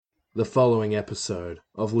The following episode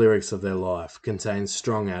of Lyrics of Their Life contains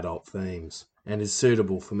strong adult themes and is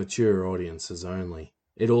suitable for mature audiences only.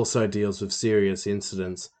 It also deals with serious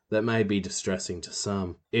incidents that may be distressing to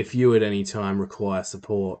some. If you at any time require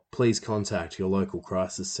support, please contact your local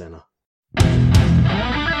crisis centre.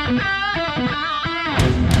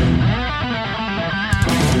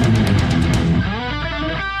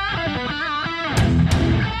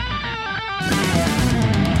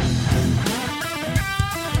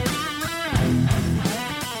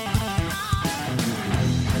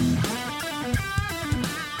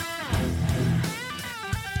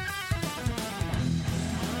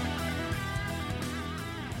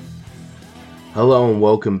 Hello and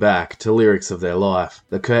welcome back to Lyrics of Their Life,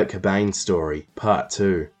 the Kurt Cobain story, part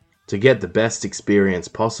 2. To get the best experience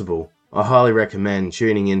possible, I highly recommend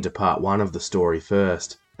tuning into part 1 of the story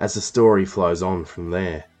first, as the story flows on from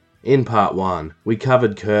there. In part 1, we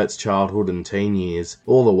covered Kurt's childhood and teen years,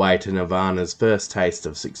 all the way to Nirvana's first taste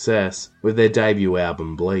of success with their debut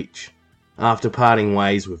album Bleach. After parting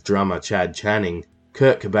ways with drummer Chad Channing,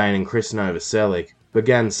 Kurt Cobain and Chris Novoselic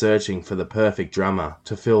began searching for the perfect drummer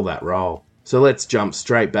to fill that role. So let's jump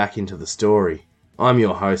straight back into the story. I'm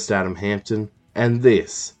your host Adam Hampton, and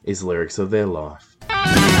this is Lyrics of Their Life.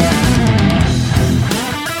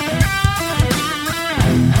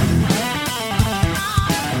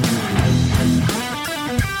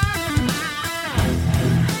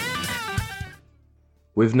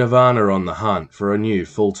 With Nirvana on the hunt for a new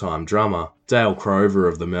full-time drummer, Dale Crover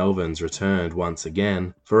of the Melvins returned once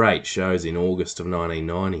again for 8 shows in August of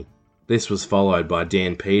 1990. This was followed by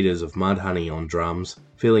Dan Peters of Mudhoney on drums,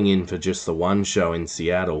 filling in for just the one show in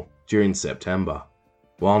Seattle during September,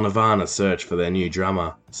 while Nirvana searched for their new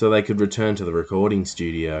drummer so they could return to the recording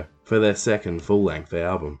studio for their second full-length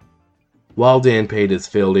album. While Dan Peters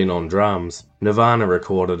filled in on drums, Nirvana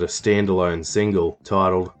recorded a standalone single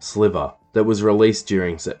titled Sliver that was released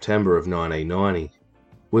during September of 1990.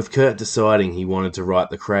 With Kurt deciding he wanted to write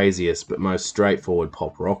the craziest but most straightforward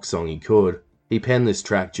pop rock song he could, he penned this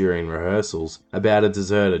track during rehearsals about a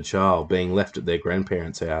deserted child being left at their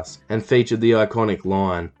grandparents' house and featured the iconic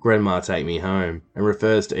line, "Grandma take me home," and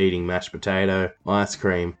refers to eating mashed potato, ice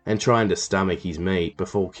cream, and trying to stomach his meat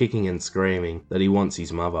before kicking and screaming that he wants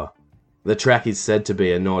his mother. The track is said to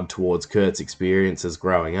be a nod towards Kurt's experiences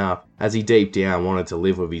growing up, as he deep down wanted to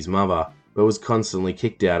live with his mother, but was constantly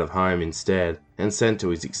kicked out of home instead and sent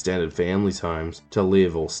to his extended family's homes to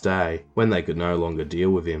live or stay when they could no longer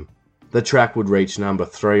deal with him. The track would reach number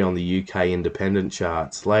 3 on the UK independent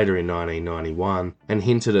charts later in 1991 and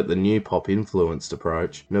hinted at the new pop-influenced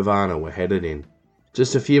approach Nirvana were headed in.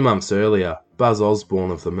 Just a few months earlier, Buzz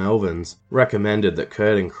Osborne of the Melvins recommended that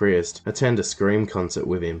Kurt and Chris attend a Scream concert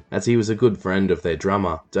with him, as he was a good friend of their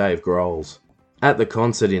drummer, Dave Grohl's. At the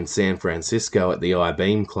concert in San Francisco at the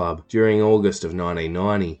I-Beam Club during August of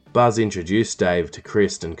 1990, Buzz introduced Dave to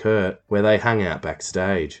Chris and Kurt, where they hung out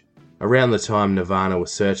backstage. Around the time Nirvana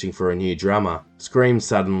was searching for a new drummer, Scream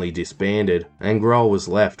suddenly disbanded and Grohl was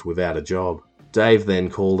left without a job. Dave then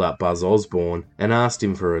called up Buzz Osborne and asked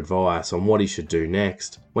him for advice on what he should do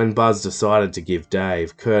next, when Buzz decided to give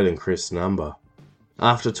Dave Kurt and Chris' number.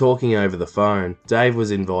 After talking over the phone, Dave was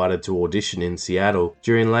invited to audition in Seattle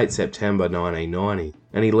during late September 1990,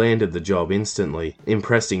 and he landed the job instantly,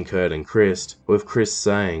 impressing Kurt and Chris, with Chris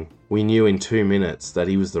saying, "We knew in 2 minutes that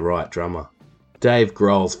he was the right drummer." Dave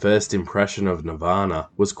Grohl's first impression of Nirvana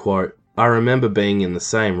was, quote, "I remember being in the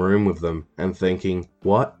same room with them and thinking,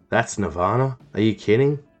 what, that's Nirvana? Are you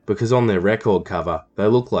kidding? Because on their record cover, they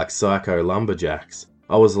look like psycho lumberjacks.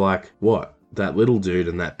 I was like, what, that little dude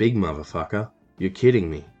and that big motherfucker? You're kidding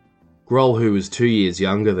me." Grohl, who was 2 years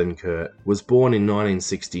younger than Kurt, was born in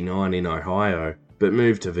 1969 in Ohio, but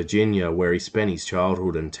moved to Virginia where he spent his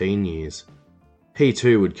childhood and teen years. He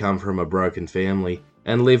too would come from a broken family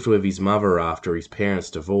and lived with his mother after his parents'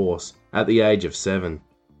 divorce at the age of 7.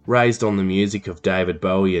 Raised on the music of David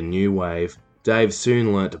Bowie and New Wave, Dave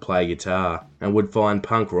soon learnt to play guitar and would find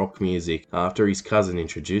punk rock music after his cousin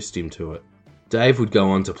introduced him to it. Dave would go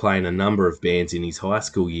on to play in a number of bands in his high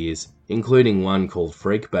school years, including one called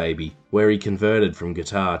Freak Baby, where he converted from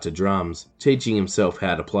guitar to drums, teaching himself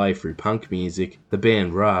how to play through punk music, the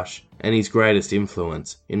band Rush, and his greatest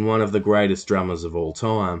influence in one of the greatest drummers of all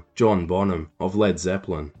time, John Bonham of Led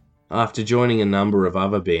Zeppelin. After joining a number of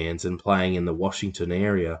other bands and playing in the Washington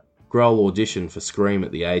area, Grohl auditioned for Scream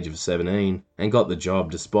at the age of 17 and got the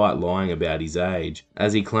job despite lying about his age,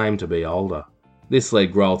 as he claimed to be older. This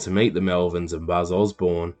led Grohl to meet the Melvins and Buzz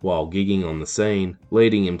Osborne while gigging on the scene,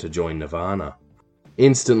 leading him to join Nirvana.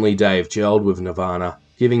 Instantly Dave gelled with Nirvana,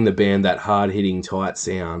 giving the band that hard-hitting tight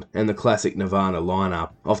sound and the classic Nirvana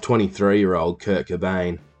lineup of 23-year-old Kurt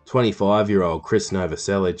Cobain, 25-year-old Chris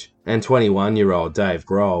Novoselic, and 21-year-old Dave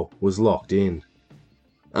Grohl, was locked in.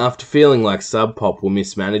 After feeling like Sub Pop were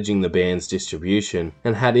mismanaging the band's distribution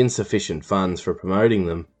and had insufficient funds for promoting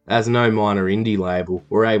them, as no minor indie label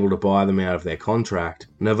were able to buy them out of their contract,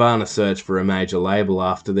 Nirvana searched for a major label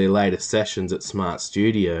after their latest sessions at Smart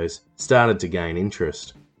Studios started to gain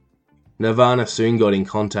interest. Nirvana soon got in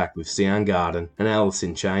contact with Soundgarden and Alice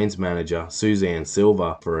in Chains manager Suzanne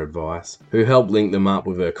Silver for advice, who helped link them up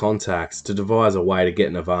with her contacts to devise a way to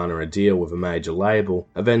get Nirvana a deal with a major label,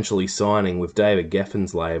 eventually signing with David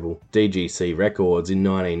Geffen's label, DGC Records, in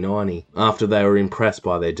 1990, after they were impressed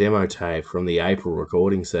by their demo tape from the April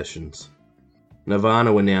recording sessions.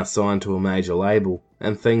 Nirvana were now signed to a major label,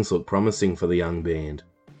 and things looked promising for the young band.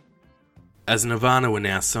 As Nirvana were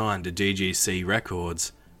now signed to DGC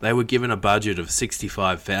Records, they were given a budget of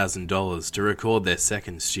 $65,000 to record their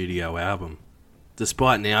second studio album.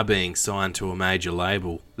 Despite now being signed to a major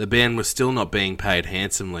label, the band was still not being paid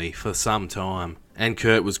handsomely for some time, and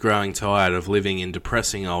Kurt was growing tired of living in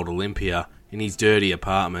depressing old Olympia in his dirty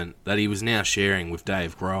apartment that he was now sharing with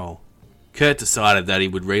Dave Grohl. Kurt decided that he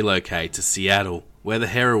would relocate to Seattle, where the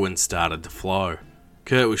heroin started to flow.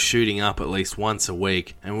 Kurt was shooting up at least once a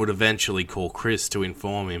week and would eventually call Chris to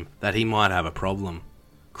inform him that he might have a problem.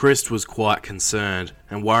 Chris was quite concerned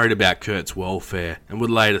and worried about Kurt's welfare and would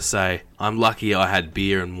later say, "I'm lucky I had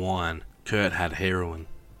beer and wine. Kurt had heroin."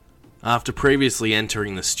 After previously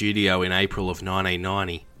entering the studio in April of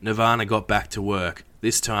 1990, Nirvana got back to work,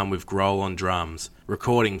 this time with Grohl on drums,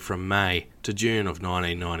 recording from May to June of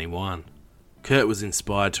 1991. Kurt was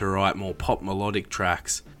inspired to write more pop melodic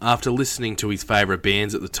tracks after listening to his favourite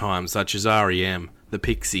bands at the time such as R.E.M., the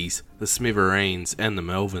Pixies, the Smithereens and the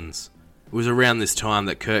Melvins. It was around this time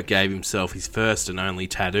that Kurt gave himself his first and only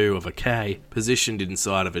tattoo of a K positioned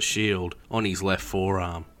inside of a shield on his left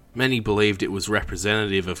forearm. Many believed it was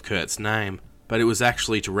representative of Kurt's name, but it was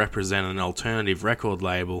actually to represent an alternative record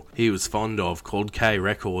label he was fond of called K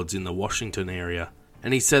Records in the Washington area,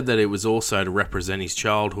 and he said that it was also to represent his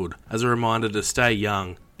childhood as a reminder to stay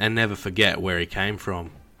young and never forget where he came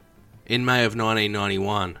from. In May of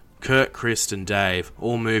 1991, Kurt, Chris and Dave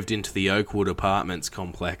all moved into the Oakwood Apartments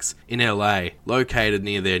complex in LA, located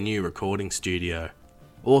near their new recording studio.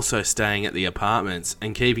 Also staying at the apartments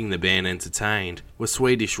and keeping the band entertained was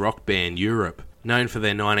Swedish rock band Europe, known for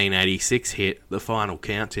their 1986 hit The Final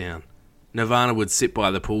Countdown. Nirvana would sit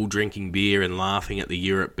by the pool drinking beer and laughing at the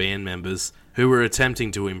Europe band members, who were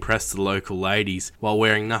attempting to impress the local ladies while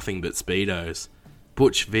wearing nothing but Speedos.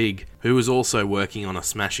 Butch Vig, who was also working on a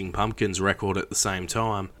Smashing Pumpkins record at the same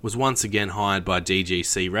time, was once again hired by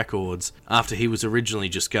DGC Records after he was originally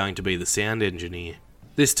just going to be the sound engineer.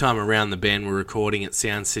 This time around the band were recording at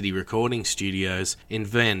Sound City Recording Studios in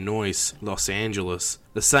Van Nuys, Los Angeles,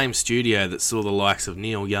 the same studio that saw the likes of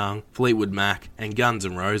Neil Young, Fleetwood Mac and Guns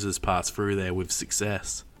N' Roses pass through there with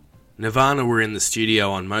success. Nirvana were in the studio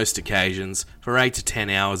on most occasions for 8 to 10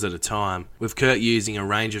 hours at a time, with Kurt using a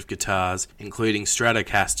range of guitars, including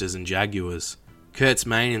Stratocasters and Jaguars. Kurt's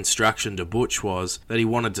main instruction to Butch was that he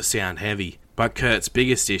wanted to sound heavy, but Kurt's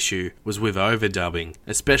biggest issue was with overdubbing,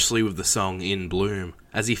 especially with the song In Bloom,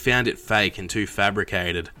 as he found it fake and too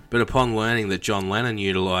fabricated, but upon learning that John Lennon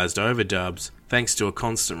utilised overdubs, thanks to a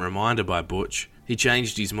constant reminder by Butch, he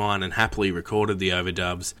changed his mind and happily recorded the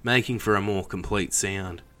overdubs, making for a more complete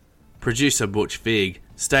sound. Producer Butch Vig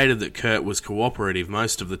stated that Kurt was cooperative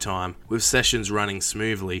most of the time, with sessions running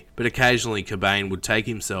smoothly, but occasionally Cobain would take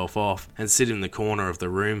himself off and sit in the corner of the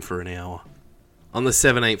room for an hour. On the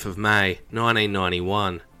 17th of May,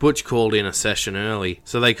 1991, Butch called in a session early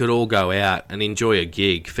so they could all go out and enjoy a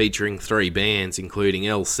gig featuring 3 bands including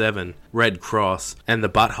L7, Red Cross and the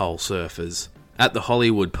Butthole Surfers at the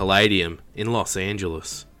Hollywood Palladium in Los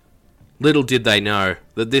Angeles. Little did they know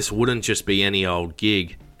that this wouldn't just be any old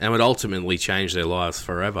gig and would ultimately change their lives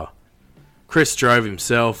forever. Chris drove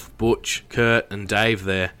himself, Butch, Kurt and Dave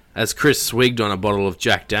there, as Chris swigged on a bottle of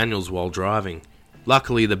Jack Daniels while driving.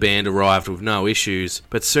 Luckily the band arrived with no issues,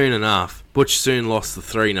 but soon enough, Butch soon lost the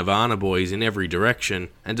 3 Nirvana boys in every direction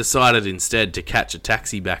and decided instead to catch a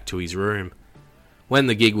taxi back to his room. When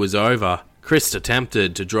the gig was over, Chris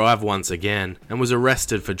attempted to drive once again and was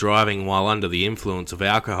arrested for driving while under the influence of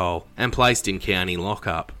alcohol and placed in county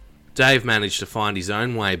lockup. Dave managed to find his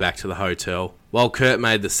own way back to the hotel, while Kurt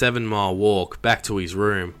made the 7-mile walk back to his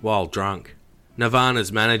room while drunk.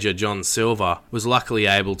 Nirvana's manager John Silver was luckily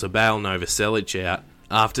able to bail Novoselic out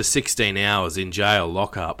after 16 hours in jail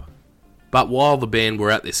lockup. But while the band were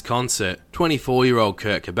at this concert, 24-year-old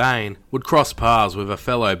Kurt Cobain would cross paths with a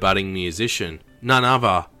fellow budding musician, none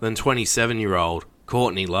other than 27-year-old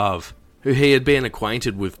Courtney Love. who he had been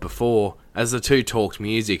acquainted with before, as the two talked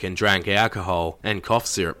music and drank alcohol and cough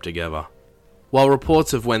syrup together. While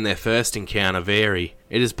reports of when their first encounter vary,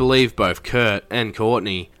 it is believed both Kurt and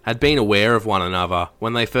Courtney had been aware of one another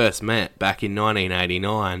when they first met back in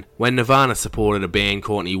 1989, when Nirvana supported a band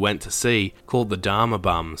Courtney went to see called the Dharma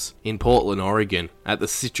Bums in Portland, Oregon, at the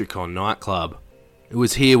Citricon nightclub. It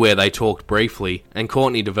was here where they talked briefly, and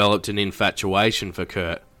Courtney developed an infatuation for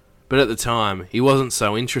Kurt. But at the time, he wasn't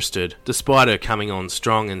so interested, despite her coming on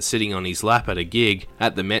strong and sitting on his lap at a gig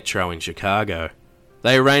at the Metro in Chicago.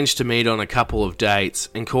 They arranged to meet on a couple of dates,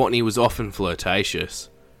 and Courtney was often flirtatious.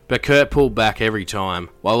 But Kurt pulled back every time,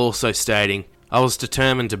 while also stating, "I was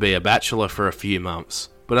determined to be a bachelor for a few months,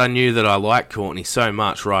 but I knew that I liked Courtney so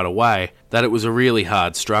much right away that it was a really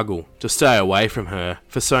hard struggle to stay away from her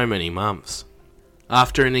for so many months."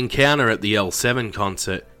 After an encounter at the L7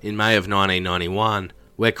 concert in May of 1991,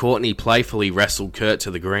 where Courtney playfully wrestled Kurt to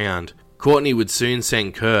the ground, Courtney would soon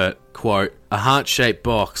send Kurt, quote, "a heart-shaped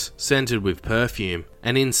box scented with perfume,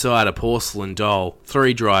 and inside a porcelain doll,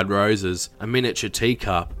 3 dried roses, a miniature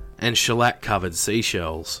teacup, and shellac-covered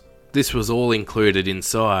seashells." This was all included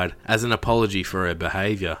inside as an apology for her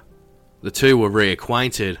behaviour. The two were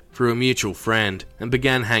reacquainted through a mutual friend and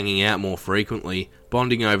began hanging out more frequently,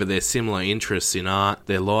 bonding over their similar interests in art,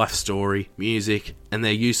 their life story, music, and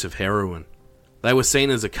their use of heroin. They were seen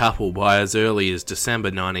as a couple by as early as December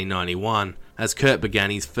 1991, as Kurt began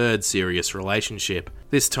his third serious relationship,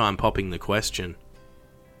 this time popping the question.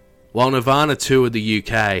 While Nirvana toured the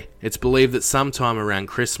UK, it's believed that sometime around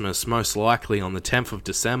Christmas, most likely on the 10th of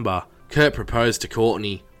December, Kurt proposed to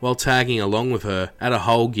Courtney while tagging along with her at a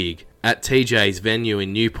Hole gig at TJ's venue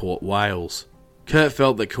in Newport, Wales. Kurt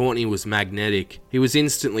felt that Courtney was magnetic. He was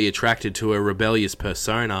instantly attracted to her rebellious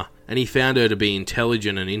persona, and he found her to be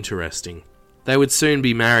intelligent and interesting. They would soon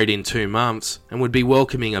be married in 2 months, and would be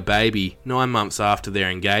welcoming a baby 9 months after their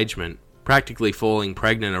engagement, practically falling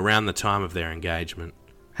pregnant around the time of their engagement.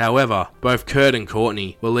 However, both Kurt and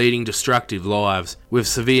Courtney were leading destructive lives with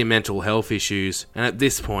severe mental health issues, and at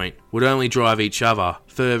this point would only drive each other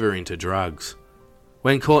further into drugs.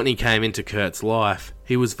 When Courtney came into Kurt's life,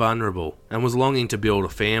 he was vulnerable and was longing to build a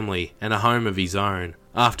family and a home of his own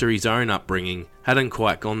after his own upbringing hadn't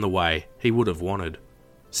quite gone the way he would have wanted.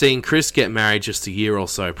 Seeing Chris get married just a year or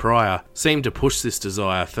so prior seemed to push this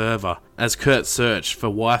desire further, as Kurt searched for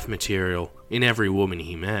wife material in every woman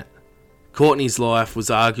he met. Courtney's life was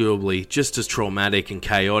arguably just as traumatic and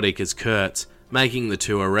chaotic as Kurt's, making the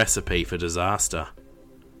two a recipe for disaster.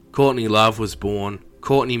 Courtney Love was born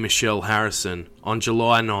Courtney Michelle Harrison on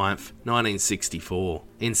July 9th, 1964,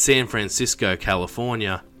 in San Francisco,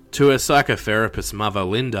 California, to her psychotherapist mother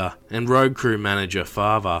Linda and road crew manager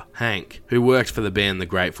father Hank, who worked for the band The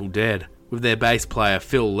Grateful Dead, with their bass player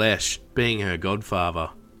Phil Lesh being her godfather.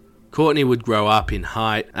 Courtney would grow up in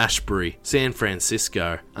Haight, Ashbury, San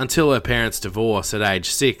Francisco, until her parents' divorce at age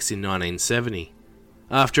 6 in 1970.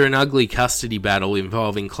 After an ugly custody battle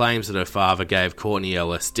involving claims that her father gave Courtney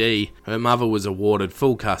LSD, her mother was awarded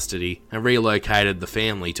full custody and relocated the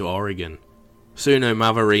family to Oregon. Soon her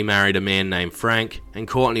mother remarried a man named Frank, and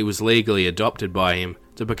Courtney was legally adopted by him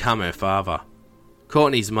to become her father.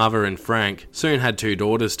 Courtney's mother and Frank soon had 2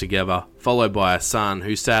 daughters together, followed by a son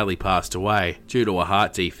who sadly passed away due to a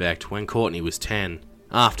heart defect when Courtney was 10.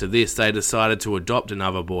 After this, they decided to adopt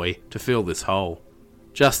another boy to fill this hole.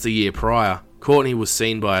 Just a year prior, Courtney was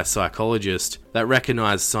seen by a psychologist that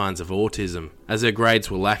recognised signs of autism, as her grades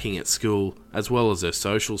were lacking at school as well as her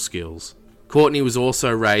social skills. Courtney was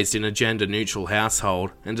also raised in a gender-neutral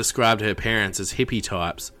household and described her parents as hippie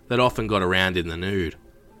types that often got around in the nude.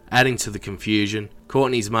 Adding to the confusion,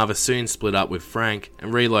 Courtney's mother soon split up with Frank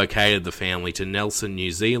and relocated the family to Nelson,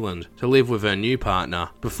 New Zealand to live with her new partner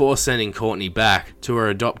before sending Courtney back to her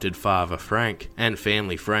adopted father Frank and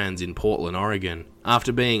family friends in Portland, Oregon,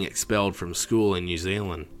 after being expelled from school in New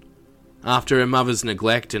Zealand. After her mother's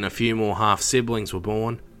neglect and a few more half-siblings were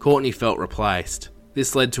born, Courtney felt replaced.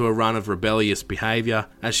 This led to a run of rebellious behaviour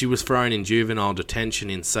as she was thrown in juvenile detention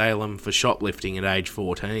in Salem for shoplifting at age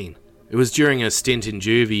 14. It was during her stint in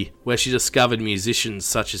juvie where she discovered musicians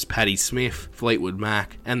such as Patti Smith, Fleetwood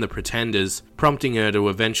Mac, and The Pretenders, prompting her to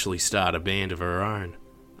eventually start a band of her own.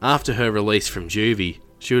 After her release from juvie,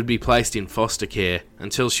 she would be placed in foster care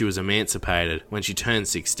until she was emancipated when she turned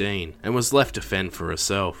 16 and was left to fend for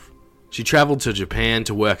herself. She travelled to Japan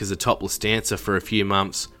to work as a topless dancer for a few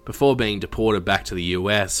months before being deported back to the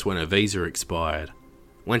US when her visa expired.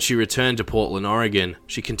 When she returned to Portland, Oregon,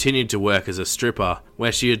 she continued to work as a stripper,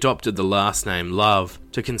 where she adopted the last name Love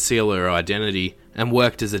to conceal her identity, and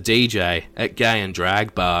worked as a DJ at gay and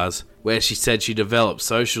drag bars, where she said she developed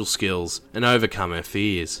social skills and overcome her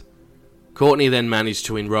fears. Courtney then managed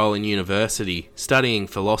to enrol in university, studying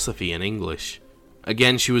philosophy and English.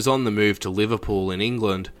 Again, she was on the move to Liverpool in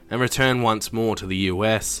England and returned once more to the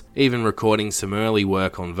US, even recording some early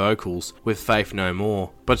work on vocals with Faith No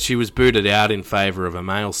More, but she was booted out in favour of a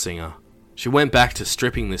male singer. She went back to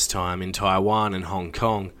stripping this time in Taiwan and Hong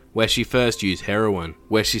Kong, where she first used heroin,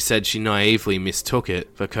 where she said she naively mistook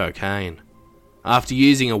it for cocaine. After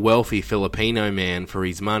using a wealthy Filipino man for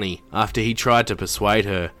his money after he tried to persuade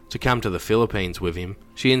her to come to the Philippines with him,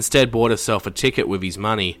 she instead bought herself a ticket with his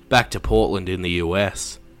money back to Portland in the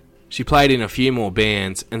US. She played in a few more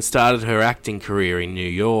bands and started her acting career in New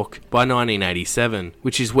York by 1987,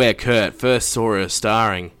 which is where Kurt first saw her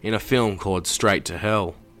starring in a film called Straight to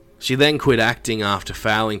Hell. She then quit acting after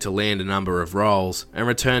failing to land a number of roles and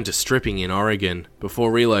returned to stripping in Oregon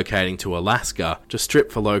before relocating to Alaska to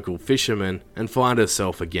strip for local fishermen and find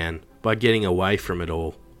herself again by getting away from it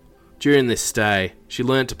all. During this stay, she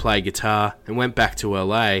learnt to play guitar and went back to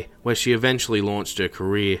LA, where she eventually launched her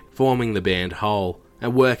career, forming the band Hole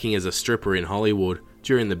and working as a stripper in Hollywood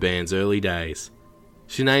during the band's early days.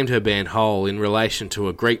 She named her band Hole in relation to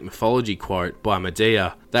a Greek mythology quote by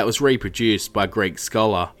Medea that was reproduced by Greek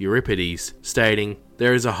scholar Euripides, stating,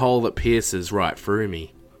 "There is a hole that pierces right through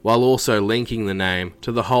me," while also linking the name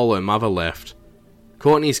to the hole her mother left.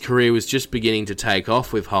 Courtney's career was just beginning to take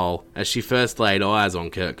off with Hole as she first laid eyes on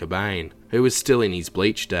Kurt Cobain, who was still in his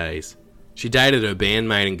Bleach days. She dated her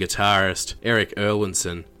bandmate and guitarist, Eric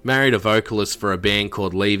Erlandson, married a vocalist for a band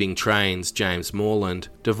called Leaving Trains, James Morland,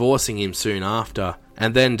 divorcing him soon after,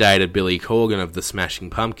 and then dated Billy Corgan of the Smashing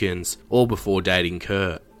Pumpkins, all before dating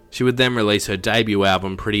Kurt. She would then release her debut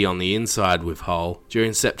album Pretty on the Inside with Hole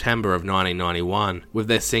during September of 1991, with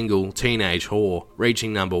their single Teenage Whore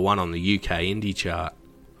reaching number 1 on the UK indie chart.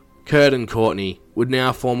 Kurt and Courtney would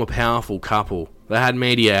now form a powerful couple that had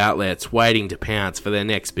media outlets waiting to pounce for their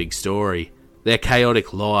next big story. Their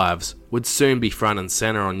chaotic lives would soon be front and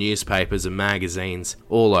centre on newspapers and magazines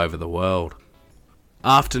all over the world.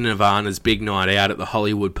 After Nirvana's big night out at the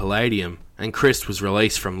Hollywood Palladium and Chris was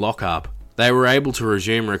released from lockup, they were able to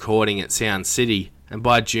resume recording at Sound City, and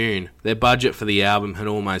by June, their budget for the album had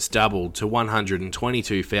almost doubled to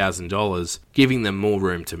 $122,000, giving them more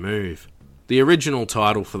room to move. The original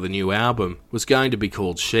title for the new album was going to be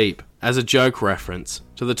called Sheep, as a joke reference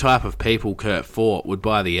to the type of people Kurt thought would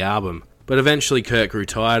buy the album, but eventually Kurt grew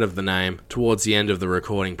tired of the name towards the end of the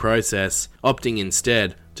recording process, opting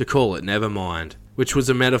instead to call it Nevermind, which was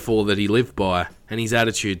a metaphor that he lived by and his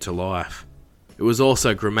attitude to life. It was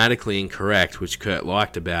also grammatically incorrect, which Kurt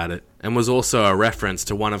liked about it, and was also a reference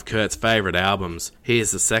to one of Kurt's favourite albums,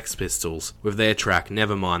 Here's the Sex Pistols, with their track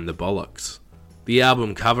Nevermind the Bollocks. The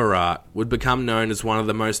album cover art would become known as one of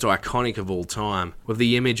the most iconic of all time, with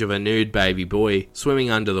the image of a nude baby boy swimming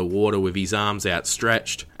under the water with his arms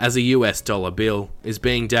outstretched, as a US dollar bill is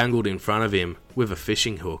being dangled in front of him with a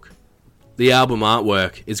fishing hook. The album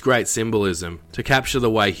artwork is great symbolism to capture the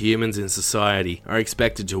way humans in society are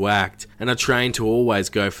expected to act and are trained to always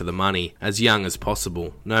go for the money as young as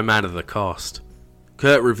possible, no matter the cost.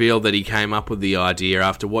 Kurt revealed that he came up with the idea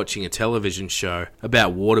after watching a television show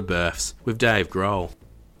about water births with Dave Grohl.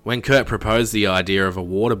 When Kurt proposed the idea of a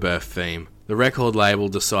water birth theme, the record label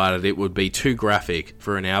decided it would be too graphic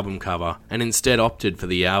for an album cover and instead opted for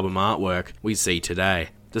the album artwork we see today,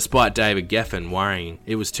 despite David Geffen worrying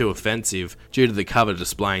it was too offensive due to the cover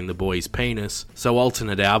displaying the boy's penis, so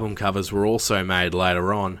alternate album covers were also made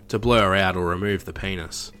later on to blur out or remove the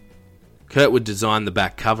penis. Kurt would design the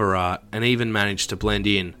back cover art and even managed to blend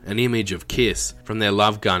in an image of Kiss from their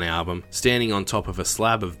Love Gun album standing on top of a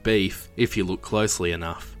slab of beef if you look closely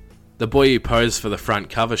enough. The boy who posed for the front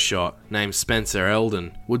cover shot, named Spencer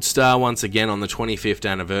Eldon, would star once again on the 25th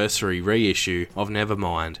anniversary reissue of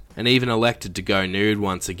Nevermind, and even elected to go nude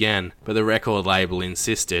once again, but the record label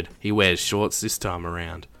insisted he wears shorts this time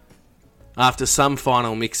around. After some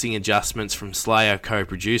final mixing adjustments from Slayer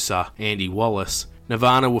co-producer Andy Wallace,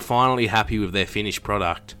 Nirvana were finally happy with their finished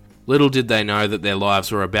product. Little did they know that their lives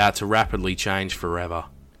were about to rapidly change forever.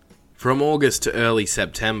 From August to early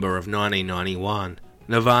September of 1991,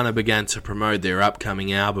 Nirvana began to promote their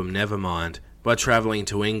upcoming album Nevermind by travelling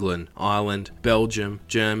to England, Ireland, Belgium,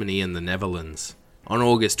 Germany and the Netherlands. On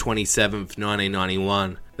August 27,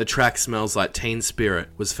 1991, the track Smells Like Teen Spirit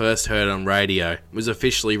was first heard on radio and was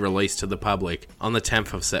officially released to the public on the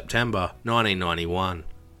 10th of September 1991.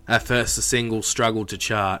 At first the single struggled to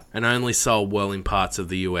chart and only sold well in parts of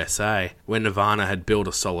the USA, where Nirvana had built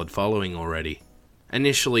a solid following already.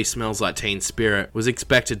 Initially, Smells Like Teen Spirit was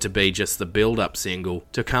expected to be just the build-up single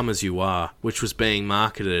to Come As You Are, which was being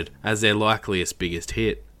marketed as their likeliest biggest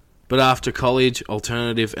hit. But after college,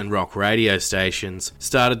 alternative and rock radio stations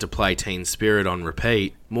started to play Teen Spirit on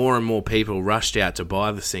repeat, more and more people rushed out to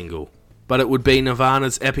buy the single. But it would be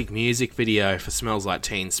Nirvana's epic music video for Smells Like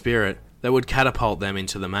Teen Spirit that would catapult them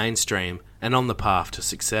into the mainstream and on the path to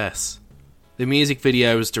success. The music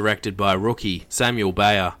video was directed by rookie Samuel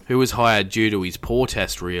Bayer, who was hired due to his poor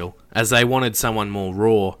test reel, as they wanted someone more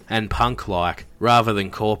raw and punk-like, rather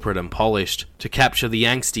than corporate and polished, to capture the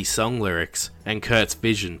angsty song lyrics and Kurt's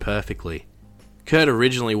vision perfectly. Kurt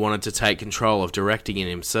originally wanted to take control of directing it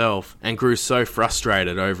himself, and grew so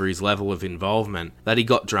frustrated over his level of involvement that he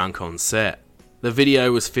got drunk on set. The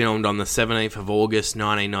video was filmed on the 17th of August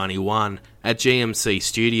 1991 at GMC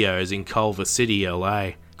Studios in Culver City,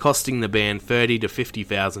 LA, costing the band $30,000 to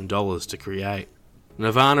 $50,000 to create.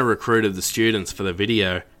 Nirvana recruited the students for the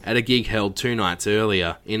video at a gig held 2 nights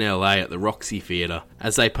earlier in LA at the Roxy Theatre,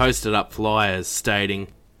 as they posted up flyers stating,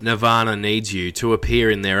 "Nirvana needs you to appear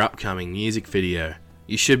in their upcoming music video.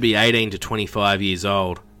 You should be 18 to 25 years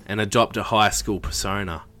old and adopt a high school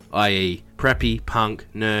persona, i.e. preppy, punk,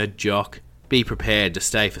 nerd, jock. Be prepared to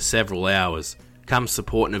stay for several hours. Come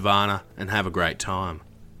support Nirvana and have a great time."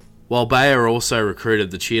 While Bayer also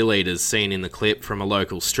recruited the cheerleaders seen in the clip from a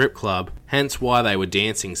local strip club, hence why they were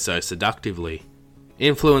dancing so seductively.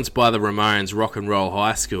 Influenced by the Ramones' Rock and Roll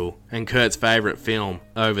High School and Kurt's favourite film,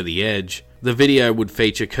 Over the Edge, the video would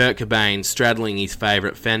feature Kurt Cobain straddling his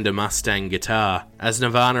favourite Fender Mustang guitar as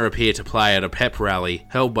Nirvana appear to play at a pep rally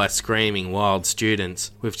held by screaming wild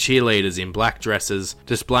students, with cheerleaders in black dresses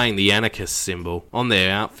displaying the anarchist symbol on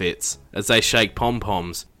their outfits as they shake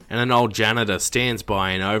pom-poms, and an old janitor stands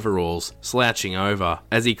by in overalls, slouching over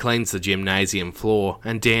as he cleans the gymnasium floor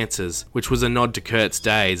and dances, which was a nod to Kurt's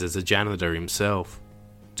days as a janitor himself.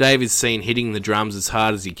 Dave is seen hitting the drums as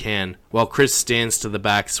hard as he can, while Chris stands to the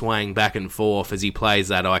back swaying back and forth as he plays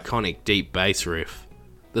that iconic deep bass riff.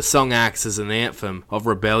 The song acts as an anthem of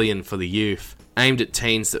rebellion for the youth, aimed at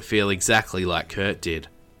teens that feel exactly like Kurt did.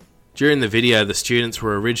 During the video, the students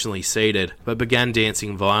were originally seated, but began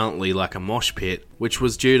dancing violently like a mosh pit, which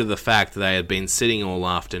was due to the fact that they had been sitting all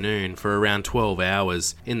afternoon for around 12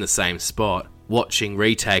 hours in the same spot, watching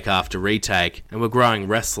retake after retake, and were growing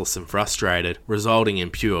restless and frustrated, resulting in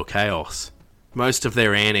pure chaos. Most of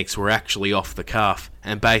their antics were actually off the cuff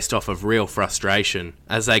and based off of real frustration,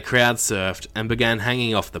 as they crowd surfed and began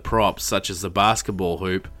hanging off the props such as the basketball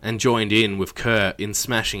hoop and joined in with Kurt in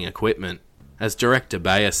smashing equipment. As director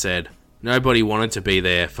Bayer said, "Nobody wanted to be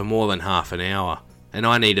there for more than half an hour, and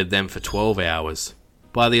I needed them for 12 hours.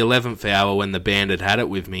 By the 11th hour, when the band had it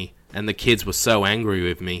with me, and the kids were so angry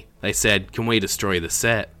with me, they said, 'Can we destroy the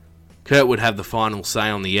set?'" Kurt would have the final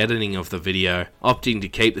say on the editing of the video, opting to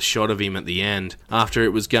keep the shot of him at the end after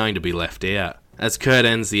it was going to be left out, as Kurt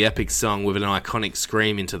ends the epic song with an iconic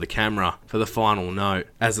scream into the camera for the final note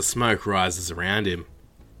as the smoke rises around him.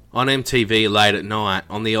 On MTV late at night,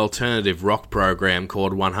 on the alternative rock program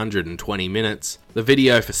called 120 Minutes, the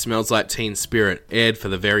video for Smells Like Teen Spirit aired for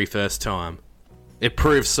the very first time. It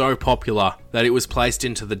proved so popular that it was placed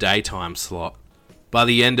into the daytime slot. By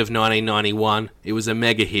the end of 1991, it was a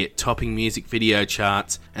mega hit, topping music video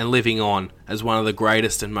charts and living on as one of the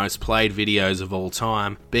greatest and most played videos of all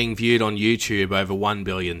time, being viewed on YouTube over 1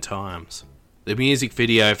 billion times. The music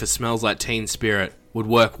video for Smells Like Teen Spirit would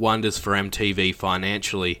work wonders for MTV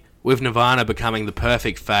financially, with Nirvana becoming the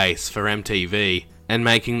perfect face for MTV and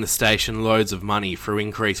making the station loads of money through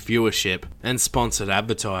increased viewership and sponsored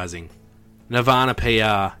advertising. Nirvana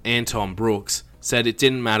PR Anton Brooks said it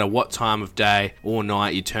didn't matter what time of day or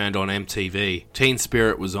night you turned on MTV, Teen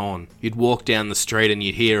Spirit was on. You'd walk down the street and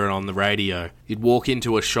you'd hear it on the radio. You'd walk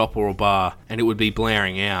into a shop or a bar and it would be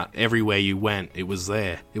blaring out. Everywhere you went, it was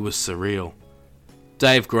there. It was surreal.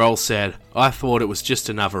 Dave Grohl said, "I thought it was just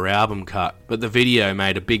another album cut, but the video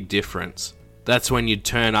made a big difference. That's when you'd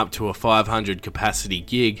turn up to a 500 capacity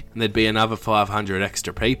gig and there'd be another 500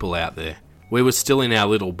 extra people out there. We were still in our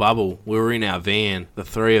little bubble. We were in our van, the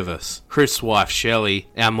three of us. Chris' wife Shelley,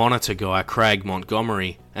 our monitor guy Craig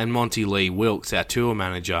Montgomery, and Monty Lee Wilkes, our tour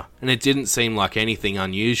manager. And it didn't seem like anything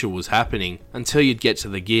unusual was happening until you'd get to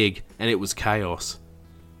the gig and it was chaos."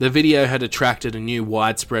 The video had attracted a new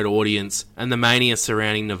widespread audience, and the mania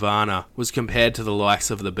surrounding Nirvana was compared to the likes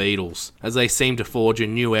of the Beatles, as they seemed to forge a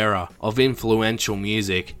new era of influential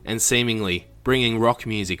music and seemingly bringing rock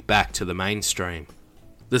music back to the mainstream.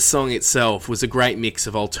 The song itself was a great mix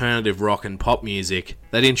of alternative rock and pop music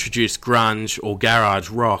that introduced grunge or garage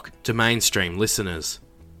rock to mainstream listeners.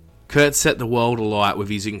 Kurt set the world alight with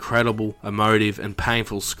his incredible, emotive and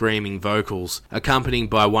painful screaming vocals, accompanied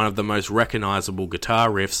by one of the most recognisable guitar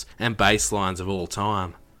riffs and bass lines of all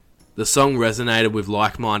time. The The song resonated with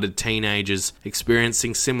like-minded teenagers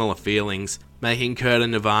experiencing similar feelings, making Kurt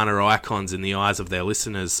and Nirvana icons in the eyes of their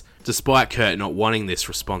listeners, despite Kurt not wanting this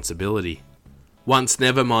responsibility. Once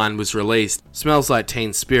Nevermind was released, Smells Like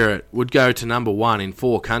Teen Spirit would go to number 1 in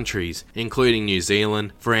 4 countries, including New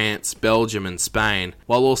Zealand, France, Belgium and Spain,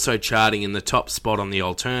 while also charting in the top spot on the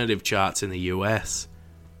alternative charts in the US.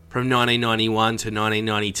 From 1991 to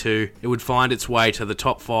 1992, it would find its way to the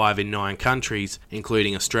top 5 in 9 countries,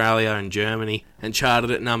 including Australia and Germany, and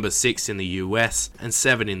charted at number 6 in the US and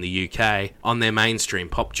 7 in the UK on their mainstream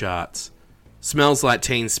pop charts. Smells Like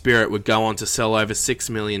Teen Spirit would go on to sell over 6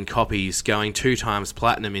 million copies, going 2 times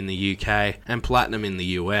platinum in the UK and platinum in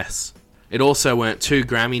the US. It also earned 2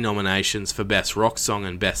 Grammy nominations for Best Rock Song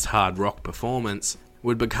and Best Hard Rock Performance,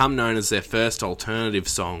 would become known as their first alternative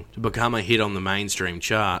song to become a hit on the mainstream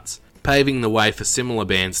charts, paving the way for similar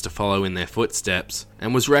bands to follow in their footsteps,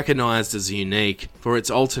 and was recognised as unique for its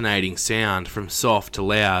alternating sound from soft to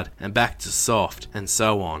loud and back to soft and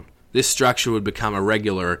so on. This structure would become a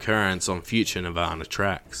regular occurrence on future Nirvana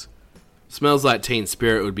tracks. Smells Like Teen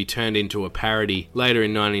Spirit would be turned into a parody later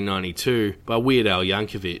in 1992 by Weird Al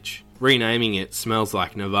Yankovic, renaming it Smells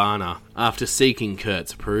Like Nirvana after seeking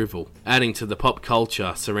Kurt's approval, adding to the pop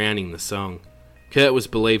culture surrounding the song. Kurt was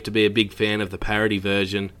believed to be a big fan of the parody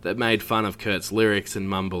version that made fun of Kurt's lyrics and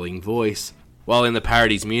mumbling voice, while in the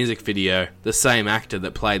parody's music video, the same actor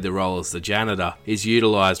that played the role as the janitor is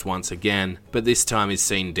utilised once again, but this time is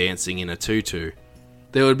seen dancing in a tutu.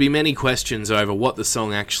 There would be many questions over what the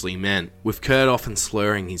song actually meant, with Kurt often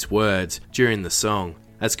slurring his words during the song,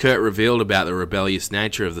 as Kurt revealed about the rebellious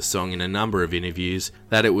nature of the song in a number of interviews,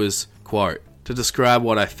 that it was, quote, to describe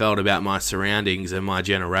what I felt about my surroundings and my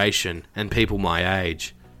generation and people my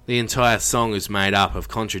age. The entire song is made up of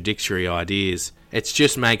contradictory ideas. It's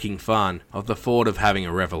just making fun of the thought of having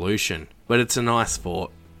a revolution, but it's a nice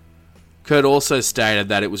thought. Kurt also stated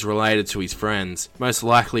that it was related to his friends, most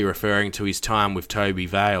likely referring to his time with Toby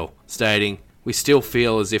Vale, stating, "We still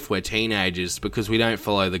feel as if we're teenagers because we don't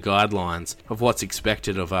follow the guidelines of what's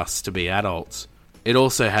expected of us to be adults." It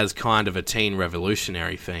also has kind of a teen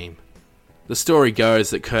revolutionary theme. The story goes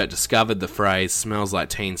that Kurt discovered the phrase "smells like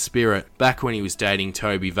teen spirit" back when he was dating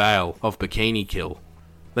Toby Vale of Bikini Kill.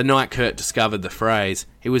 The night Kurt discovered the phrase,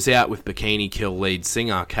 he was out with Bikini Kill lead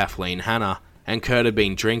singer Kathleen Hanna, and Kurt had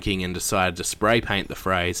been drinking and decided to spray paint the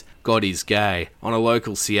phrase "God is gay" on a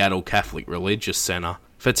local Seattle Catholic religious center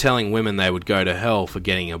for telling women they would go to hell for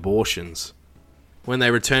getting abortions. When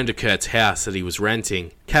they returned to Kurt's house that he was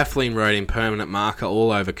renting, Kathleen wrote in permanent marker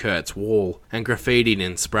all over Kurt's wall and graffitied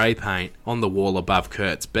in spray paint on the wall above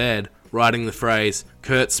Kurt's bed, writing the phrase,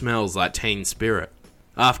 "Kurt smells like teen spirit."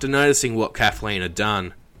 After noticing what Kathleen had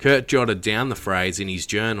done, Kurt jotted down the phrase in his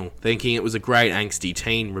journal, thinking it was a great angsty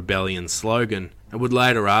teen rebellion slogan, and would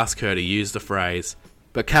later ask her to use the phrase.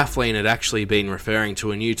 But Kathleen had actually been referring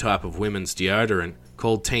to a new type of women's deodorant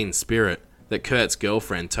called Teen Spirit that Kurt's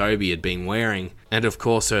girlfriend Toby had been wearing, and of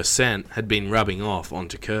course her scent had been rubbing off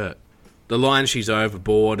onto Kurt. The line "she's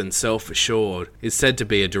overboard and self-assured" is said to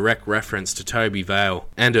be a direct reference to Toby Vale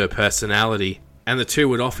and her personality, and the two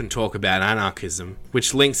would often talk about anarchism,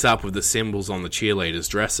 which links up with the symbols on the cheerleaders'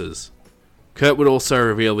 dresses. Kurt would also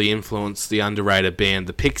reveal the influence the underrated band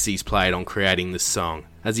The Pixies played on creating this song,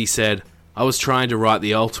 as he said, "I was trying to write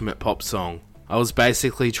the ultimate pop song. I was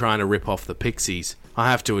basically trying to rip off the Pixies. I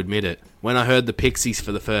have to admit it. When I heard the Pixies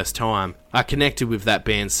for the first time, I connected with that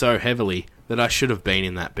band so heavily that I should have been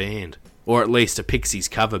in that band, or at least a Pixies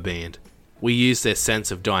cover band. We used their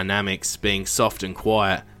sense of dynamics, being soft and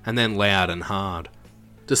quiet, and then loud and hard."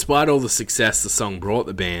 Despite all the success the song brought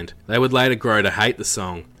the band, they would later grow to hate the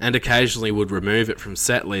song, and occasionally would remove it from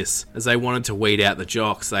set lists as they wanted to weed out the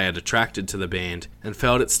jocks they had attracted to the band and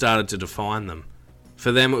felt it started to define them.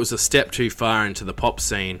 For them it was a step too far into the pop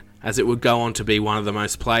scene, as it would go on to be one of the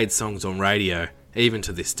most played songs on radio, even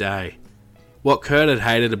to this day. What Kurt had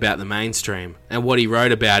hated about the mainstream, and what he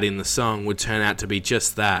wrote about in the song would turn out to be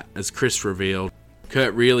just that, as Chris revealed.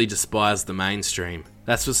 Kurt really despised the mainstream.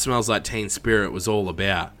 That's what Smells Like Teen Spirit was all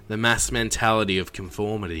about, the mass mentality of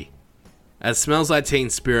conformity. As Smells Like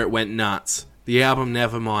Teen Spirit went nuts, the album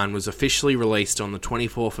Nevermind was officially released on the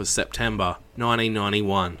 24th of September,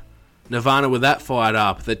 1991. Nirvana were that fired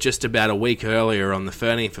up that just about a week earlier on the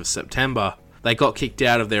 13th of September, they got kicked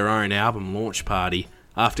out of their own album launch party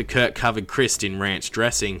after Kurt covered Chris in ranch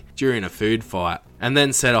dressing during a food fight, and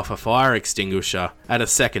then set off a fire extinguisher at a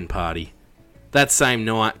second party. That same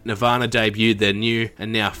night, Nirvana debuted their new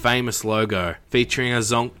and now famous logo, featuring a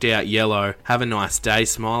zonked out yellow "Have a Nice Day"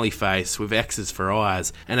 smiley face with X's for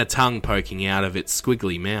eyes and a tongue poking out of its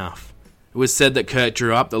squiggly mouth. It was said that Kurt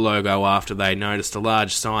drew up the logo after they noticed a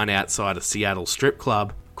large sign outside a Seattle strip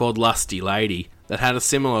club called Lusty Lady that had a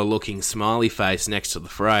similar looking smiley face next to the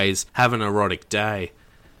phrase, "Have an erotic day."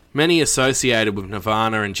 Many associated with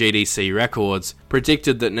Nirvana and GDC Records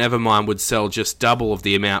predicted that Nevermind would sell just double of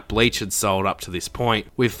the amount Bleach had sold up to this point,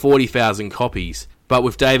 with 40,000 copies, but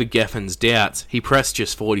with David Geffen's doubts, he pressed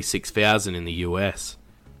just 46,000 in the US.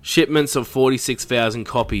 Shipments of 46,000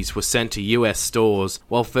 copies were sent to US stores,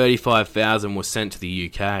 while 35,000 were sent to the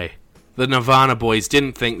UK. The Nirvana boys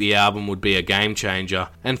didn't think the album would be a game changer,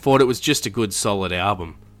 and thought it was just a good solid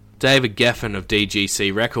album. David Geffen of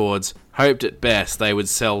DGC Records hoped at best they would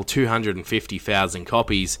sell 250,000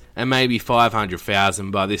 copies, and maybe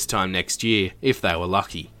 500,000 by this time next year, if they were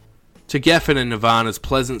lucky. To Geffen and Nirvana's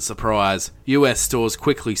pleasant surprise, US stores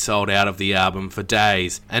quickly sold out of the album for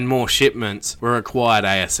days, and more shipments were required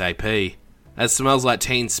ASAP. As Smells Like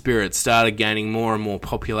Teen Spirit started gaining more and more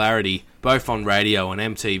popularity, both on radio and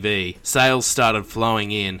MTV, sales started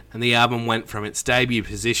flowing in, and the album went from its debut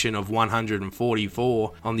position of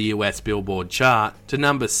 144 on the US Billboard chart to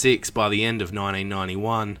number 6 by the end of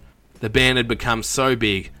 1991. The band had become so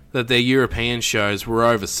big that their European shows were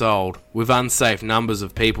oversold, with unsafe numbers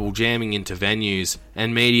of people jamming into venues,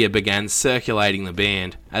 and media began circulating the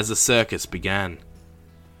band as the circus began.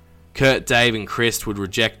 Kurt, Dave and Chris would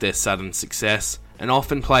reject their sudden success, and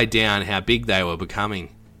often play down how big they were becoming.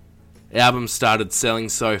 Albums started selling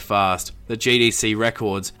so fast that GDC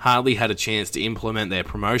Records hardly had a chance to implement their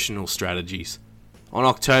promotional strategies. On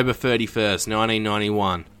October 31st,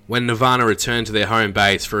 1991, when Nirvana returned to their home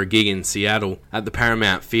base for a gig in Seattle at the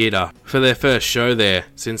Paramount Theatre for their first show there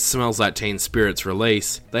since Smells Like Teen Spirit's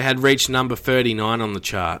release, they had reached number 39 on the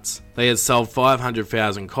charts. They had sold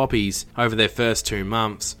 500,000 copies over their first 2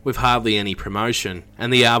 months with hardly any promotion,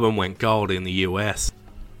 and the album went gold in the US.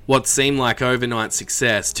 What seemed like overnight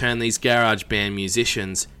success turned these garage band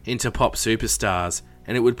musicians into pop superstars,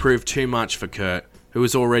 and it would prove too much for Kurt, who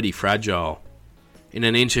was already fragile. In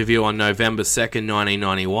an interview on November 2nd,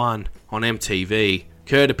 1991, on MTV,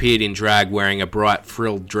 Kurt appeared in drag wearing a bright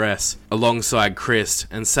frilled dress alongside Chris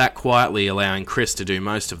and sat quietly, allowing Chris to do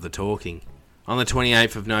most of the talking. On the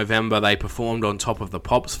 28th of November, they performed on Top of the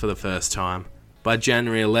Pops for the first time. By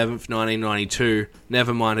January 11th, 1992,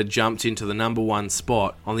 Nevermind had jumped into the number 1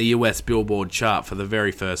 spot on the US Billboard chart for the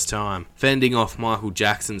very first time, fending off Michael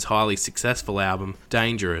Jackson's highly successful album,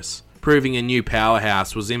 Dangerous, proving a new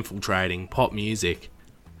powerhouse was infiltrating pop music.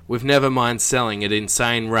 With Nevermind selling at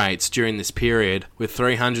insane rates during this period, with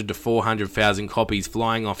 300 to 400,000 copies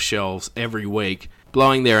flying off shelves every week,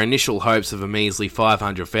 blowing their initial hopes of a measly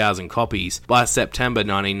 500,000 copies by September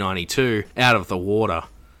 1992 out of the water.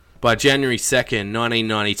 By January 2nd,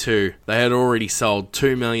 1992, they had already sold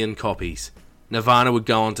 2 million copies. Nirvana would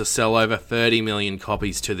go on to sell over 30 million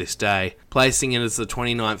copies to this day, placing it as the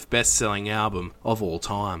 29th best-selling album of all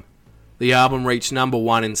time. The album reached number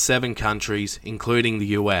 1 in 7 countries, including the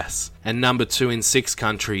US, and number 2 in 6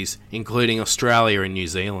 countries, including Australia and New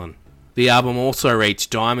Zealand. The album also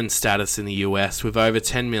reached diamond status in the US with over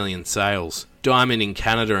 10 million sales, diamond in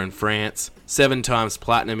Canada and France, 7 times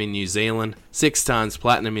platinum in New Zealand, 6 times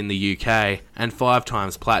platinum in the UK, and 5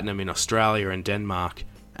 times platinum in Australia and Denmark,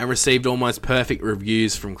 and received almost perfect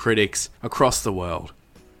reviews from critics across the world.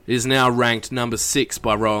 It is now ranked number 6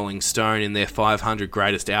 by Rolling Stone in their 500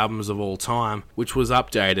 greatest albums of all time, which was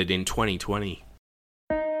updated in 2020.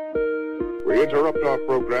 We interrupt our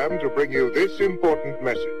program to bring you this important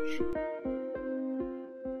message.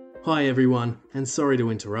 Hi everyone, and sorry to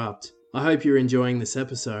interrupt. I hope you're enjoying this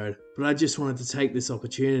episode, but I just wanted to take this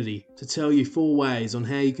opportunity to tell you 4 ways on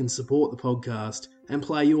how you can support the podcast and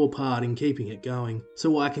play your part in keeping it going,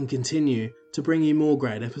 so I can continue to bring you more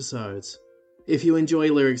great episodes. If you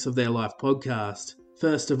enjoy Lyrics of Their Life podcast,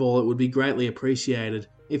 first of all, it would be greatly appreciated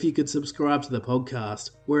if you could subscribe to the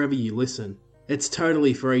podcast wherever you listen. It's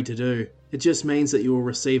totally free to do. It just means that you will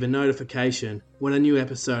receive a notification when a new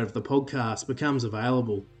episode of the podcast becomes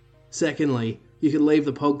available. Secondly, you can leave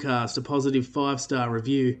the podcast a positive 5-star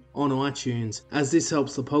review on iTunes, as this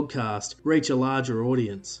helps the podcast reach a larger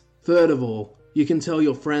audience. Third of all, you can tell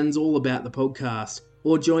your friends all about the podcast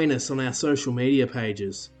or join us on our social media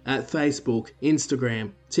pages at Facebook,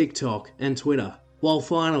 Instagram, TikTok and Twitter. While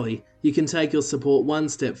finally, you can take your support one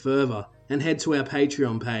step further and head to our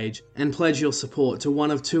Patreon page and pledge your support to one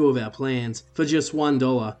of 2 of our plans for just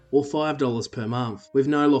 $1 or $5 per month with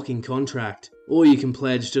no lock-in contract. Or you can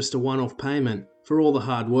pledge just a one-off payment for all the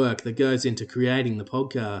hard work that goes into creating the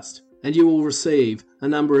podcast, and you will receive a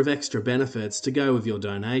number of extra benefits to go with your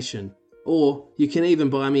donation. Or you can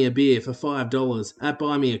even buy me a beer for $5 at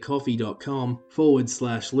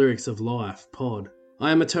buymeacoffee.com/lyricsoflifepod. I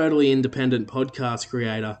am a totally independent podcast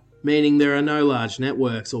creator, meaning there are no large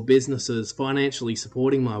networks or businesses financially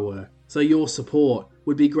supporting my work, so your support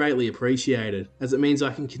would be greatly appreciated, as it means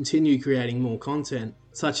I can continue creating more content,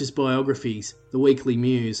 such as biographies, the Weekly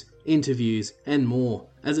Muse, interviews, and more,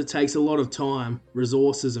 as it takes a lot of time,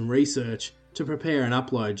 resources and research to prepare and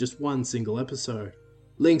upload just one single episode.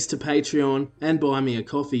 Links to Patreon and Buy Me a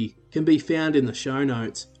Coffee can be found in the show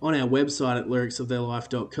notes, on our website at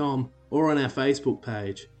lyricsoftheirlife.com, or on our Facebook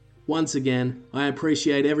page. Once again, I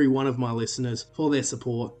appreciate every one of my listeners for their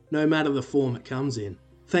support, no matter the form it comes in.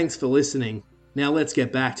 Thanks for listening. Now let's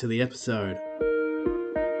get back to the episode.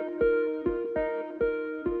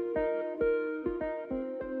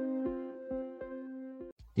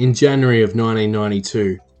 In January of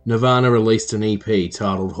 1992, Nirvana released an EP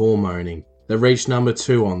titled Hormoning that reached number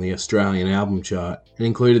 2 on the Australian album chart and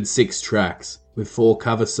included 6 tracks, with 4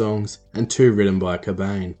 cover songs and 2 written by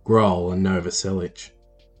Cobain, Grohl and Novoselic.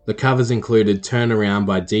 The covers included Turn Around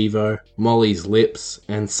by Devo, Molly's Lips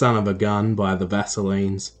and Son of a Gun by the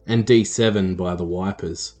Vaselines, and D7 by the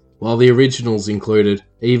Wipers, while the originals included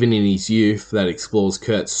Even in His Youth, that explores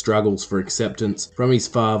Kurt's struggles for acceptance from his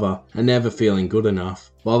father and never feeling good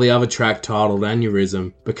enough, while the other track titled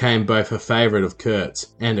Aneurysm became both a favourite of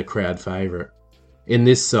Kurt's and a crowd favourite. In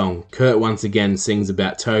this song, Kurt once again sings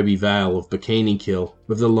about Toby Vale of Bikini Kill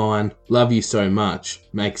with the line, "Love you so much,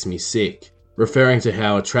 makes me sick," referring to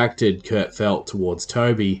how attracted Kurt felt towards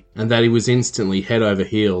Toby and that he was instantly head over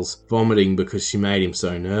heels, vomiting because she made him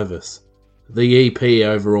so nervous. The EP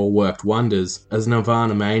overall worked wonders as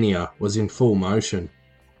Nirvana Mania was in full motion.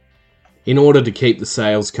 In order to keep the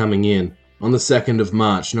sales coming in, on the 2nd of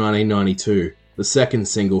March 1992, the second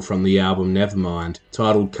single from the album Nevermind,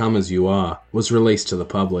 titled Come As You Are, was released to the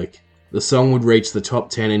public. The song would reach the top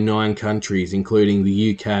 10 in 9 countries including the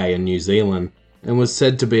UK and New Zealand, and was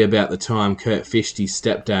said to be about the time Kurt fished his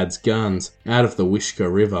stepdad's guns out of the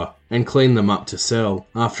Wishkah River and cleaned them up to sell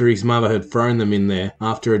after his mother had thrown them in there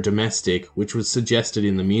after a domestic, which was suggested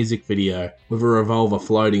in the music video, with a revolver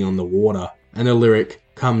floating on the water and the lyric,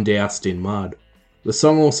 "Come doused in mud." The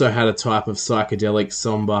song also had a type of psychedelic,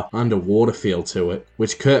 somber, underwater feel to it,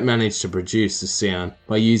 which Kurt managed to produce the sound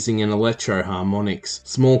by using an Electro Harmonix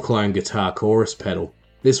small clone guitar chorus pedal.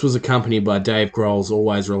 This was accompanied by Dave Grohl's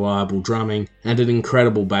always reliable drumming and an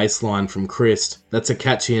incredible bass line from Christ that's a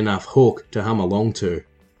catchy enough hook to hum along to.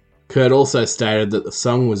 Kurt also stated that the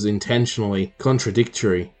song was intentionally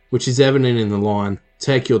contradictory, which is evident in the line,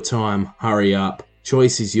 "Take your time, hurry up,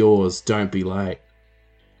 choice is yours, don't be late."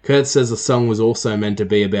 Kurt says the song was also meant to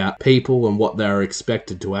be about people and what they are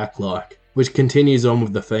expected to act like, which continues on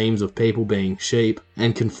with the themes of people being sheep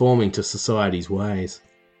and conforming to society's ways.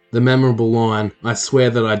 The memorable line, "I swear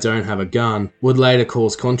that I don't have a gun," would later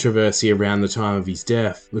cause controversy around the time of his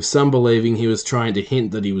death, with some believing he was trying to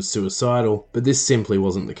hint that he was suicidal, but this simply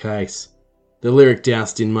wasn't the case. The lyric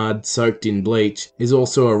 "doused in mud, soaked in bleach" is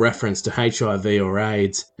also a reference to HIV or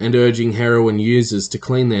AIDS, and urging heroin users to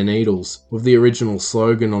clean their needles, with the original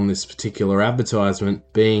slogan on this particular advertisement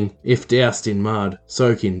being, "If doused in mud,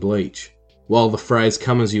 soak in bleach," while the phrase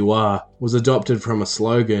 "Come As You Are" was adopted from a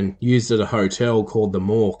slogan used at a hotel called the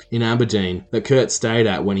Mork in Aberdeen that Kurt stayed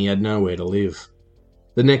at when he had nowhere to live.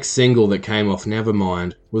 The next single that came off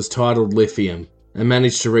Nevermind was titled Lithium, and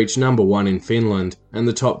managed to reach number 1 in Finland and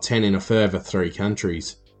the top 10 in a further 3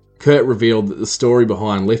 countries. Kurt revealed that the story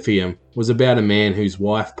behind Lithium was about a man whose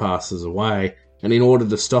wife passes away, and in order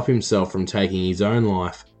to stop himself from taking his own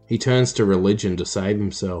life, he turns to religion to save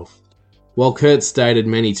himself. While Kurt stated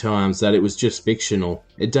many times that it was just fictional,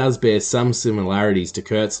 it does bear some similarities to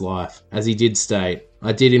Kurt's life, as he did state,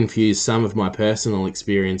 "I did infuse some of my personal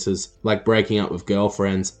experiences, like breaking up with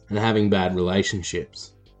girlfriends and having bad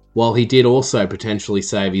relationships." While he did also potentially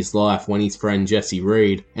save his life when his friend Jesse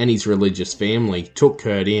Reed and his religious family took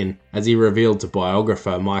Kurt in, as he revealed to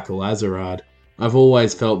biographer Michael Azerrad, "I've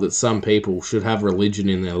always felt that some people should have religion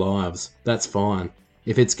in their lives. That's fine.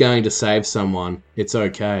 If it's going to save someone, it's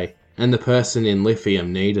okay. And the person in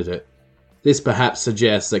Lithium needed it." This perhaps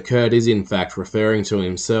suggests that Kurt is in fact referring to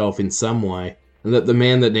himself in some way, and that the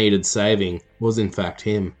man that needed saving was in fact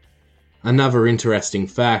him. Another interesting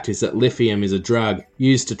fact is that lithium is a drug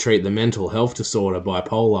used to treat the mental health disorder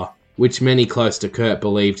bipolar, which many close to Kurt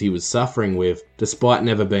believed he was suffering with, despite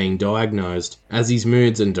never being diagnosed, as his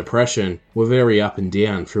moods and depression were very up and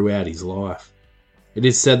down throughout his life. It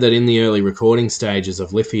is said that in the early recording stages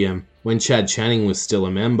of Lithium, when Chad Channing was still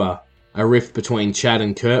a member, a rift between Chad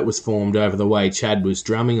and Kurt was formed over the way Chad was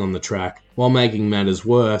drumming on the track. While making matters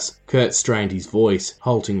worse, Kurt strained his voice,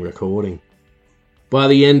 halting recording. By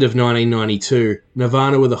the end of 1992,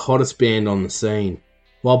 Nirvana were the hottest band on the scene.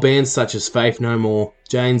 while bands such as Faith No More,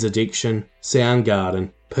 Jane's Addiction,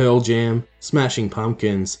 Soundgarden, Pearl Jam, Smashing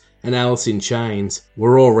Pumpkins, and Alice in Chains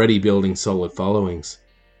were already building solid followings.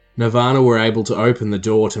 Nirvana were able to open the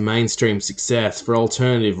door to mainstream success for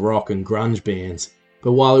alternative rock and grunge bands,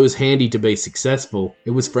 but while it was handy to be successful,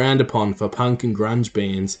 it was frowned upon for punk and grunge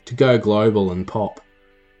bands to go global and pop.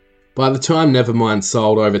 By the time Nevermind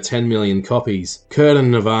sold over 10 million copies, Kurt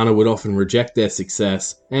and Nirvana would often reject their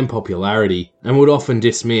success and popularity, and would often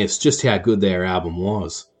dismiss just how good their album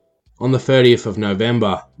was. On the 30th of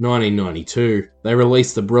November 1992, they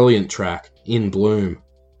released the brilliant track, In Bloom.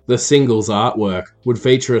 The single's artwork would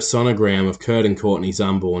feature a sonogram of Kurt and Courtney's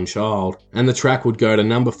unborn child, and the track would go to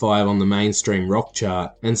number 5 on the mainstream rock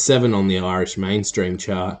chart and 7 on the Irish mainstream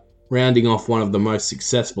chart, rounding off one of the most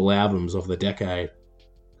successful albums of the decade.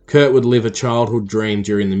 Kurt would live a childhood dream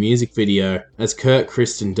during the music video as Kurt,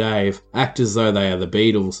 Chris and Dave act as though they are the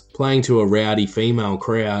Beatles, playing to a rowdy female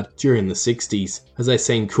crowd during the 60s as they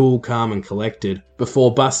seem cool, calm and collected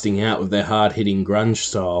before busting out with their hard-hitting grunge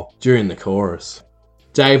style during the chorus.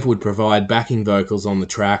 Dave would provide backing vocals on the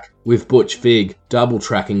track, with Butch Vig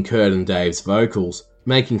double-tracking Kurt and Dave's vocals,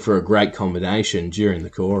 making for a great combination during the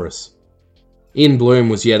chorus. In Bloom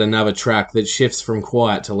was yet another track that shifts from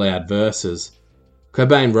quiet to loud verses.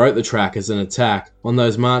 Cobain wrote the track as an attack on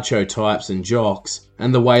those macho types and jocks,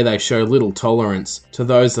 and the way they show little tolerance to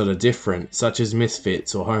those that are different, such as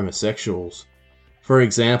misfits or homosexuals. For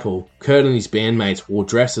example, Kurt and his bandmates wore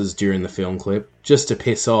dresses during the film clip just to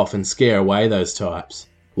piss off and scare away those types,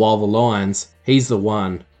 while the lines, "He's the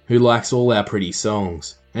one who likes all our pretty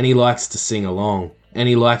songs, and he likes to sing along, and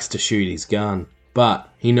he likes to shoot his gun, but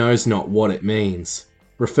he knows not what it means,"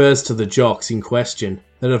 refers to the jocks in question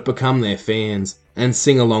that have become their fans and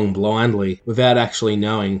sing along blindly without actually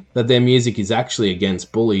knowing that their music is actually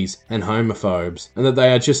against bullies and homophobes, and that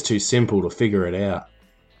they are just too simple to figure it out.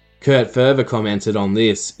 Kurt further commented on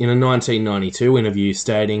this in a 1992 interview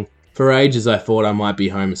stating, "For ages I thought I might be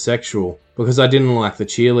homosexual because I didn't like the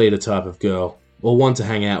cheerleader type of girl or want to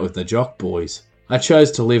hang out with the jock boys. I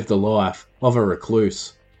chose to live the life of a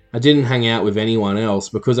recluse. I didn't hang out with anyone else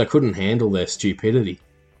because I couldn't handle their stupidity."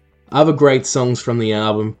 Other great songs from the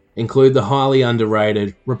album include the highly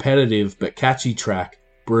underrated, repetitive but catchy track,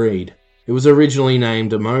 Breed. It was originally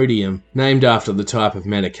named Imodium, named after the type of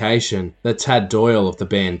medication that Tad Doyle of the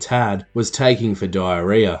band Tad was taking for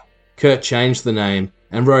diarrhea. Kurt changed the name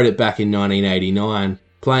and wrote it back in 1989,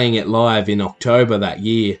 playing it live in October that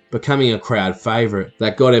year, becoming a crowd favourite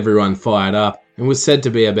that got everyone fired up and was said to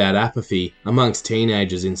be about apathy amongst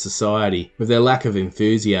teenagers in society with their lack of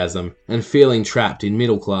enthusiasm and feeling trapped in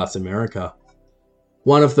middle-class America.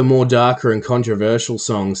 One of the more darker and controversial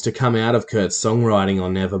songs to come out of Kurt's songwriting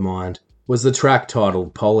on Nevermind was the track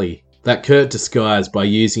titled Polly, that Kurt disguised by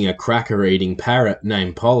using a cracker-eating parrot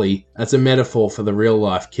named Polly as a metaphor for the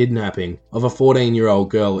real-life kidnapping of a 14-year-old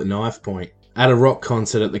girl at knife point at a rock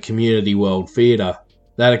concert at the Community World Theatre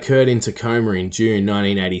that occurred in Tacoma in June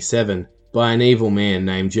 1987 by an evil man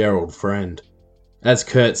named Gerald Friend. As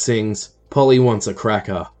Kurt sings, "Polly wants a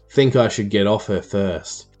cracker, think I should get off her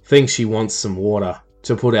first, think she wants some water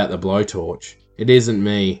to put out the blowtorch. It isn't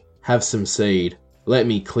me, have some seed, let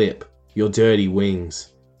me clip your dirty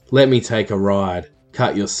wings. Let me take a ride,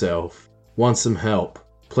 cut yourself. Want some help,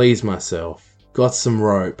 please myself. Got some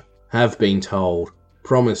rope, have been told.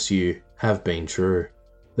 Promise you, have been true."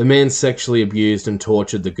 The man sexually abused and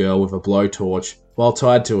tortured the girl with a blowtorch while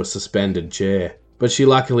tied to a suspended chair, but she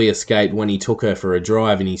luckily escaped when he took her for a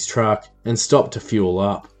drive in his truck and stopped to fuel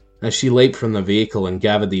up. As she leaped from the vehicle and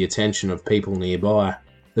gathered the attention of people nearby,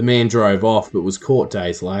 the man drove off but was caught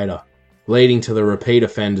days later, leading to the repeat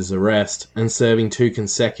offender's arrest and serving 2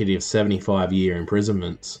 consecutive 75-year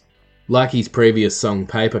imprisonments. Like his previous song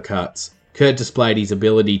Paper Cuts, Kurt displayed his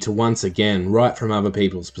ability to once again write from other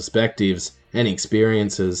people's perspectives and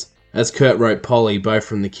experiences, as Kurt wrote Polly both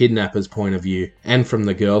from the kidnapper's point of view and from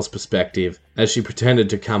the girl's perspective, as she pretended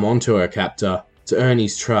to come onto her captor to earn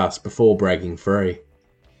his trust before breaking free.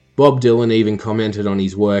 Bob Dylan even commented on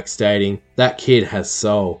his work stating, "That kid has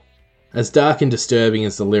soul." As dark and disturbing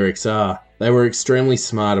as the lyrics are, they were extremely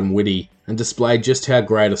smart and witty and displayed just how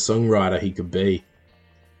great a songwriter he could be.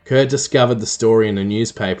 Kurt discovered the story in a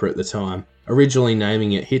newspaper at the time, originally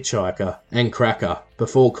naming it Hitchhiker and Cracker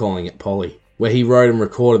before calling it Polly, where he wrote and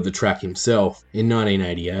recorded the track himself in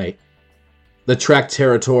 1988. The track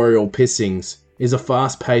Territorial Pissings is a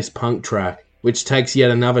fast-paced punk track which takes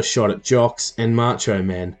yet another shot at jocks and macho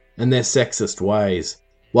men and their sexist ways,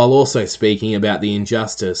 while also speaking about the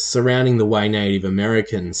injustice surrounding the way Native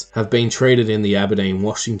Americans have been treated in the Aberdeen,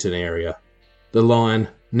 Washington area. The line,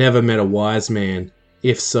 "Never met a wise man,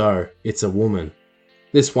 if so, it's a woman,"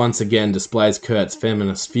 This once again displays Kurt's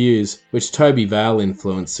feminist views, which Toby Vale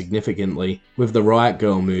influenced significantly with the Riot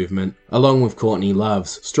Girl movement, along with Courtney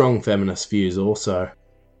Love's strong feminist views also.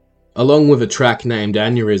 Along with a track named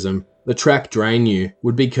Aneurysm, the track Drain You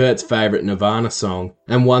would be Kurt's favourite Nirvana song,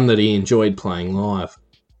 and one that he enjoyed playing live.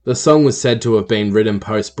 The song was said to have been written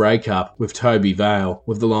post-breakup with Toby Vale,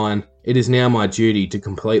 with the line, "It is now my duty to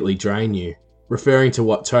completely drain you," referring to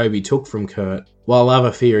what Toby took from Kurt, while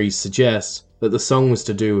other theories suggest that the song was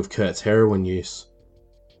to do with Kurt's heroin use.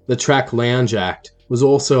 The track Lounge Act was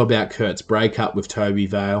also about Kurt's breakup with Toby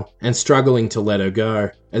Vale and struggling to let her go,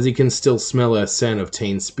 as he can still smell her scent of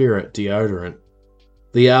Teen Spirit deodorant.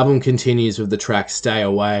 The album continues with the track Stay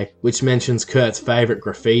Away, which mentions Kurt's favourite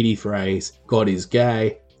graffiti phrase, "God is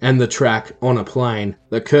gay," and the track On a Plane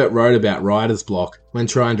that Kurt wrote about writer's block when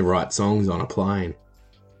trying to write songs on a plane.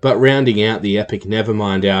 But rounding out the epic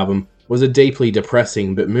Nevermind album was a deeply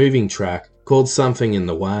depressing but moving track called Something in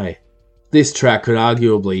the Way. This track could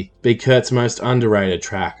arguably be Kurt's most underrated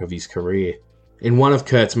track of his career. In one of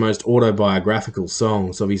Kurt's most autobiographical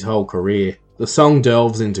songs of his whole career, the song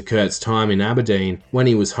delves into Kurt's time in Aberdeen when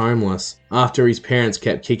he was homeless after his parents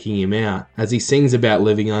kept kicking him out, as he sings about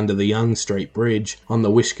living under the Yonge Street Bridge on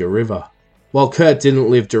the Wishkah River. While Kurt didn't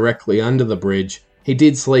live directly under the bridge, he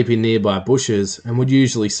did sleep in nearby bushes and would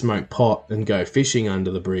usually smoke pot and go fishing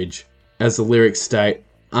under the bridge. As the lyrics state,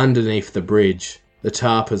 "Underneath the bridge, the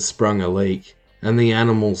tarp has sprung a leak, and the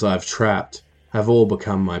animals I've trapped have all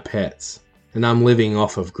become my pets, and I'm living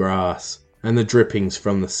off of grass and the drippings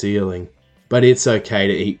from the ceiling. But it's okay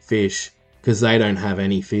to eat fish, 'cause they don't have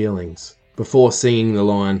any feelings," before singing the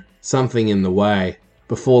line, "Something in the Way,"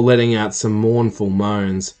 before letting out some mournful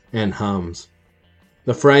moans and hums.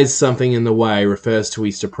 The phrase "something in the way" refers to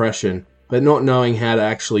his depression, but not knowing how to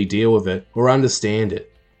actually deal with it or understand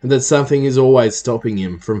it, and that something is always stopping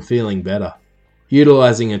him from feeling better.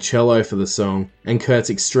 Utilising a cello for the song and Kurt's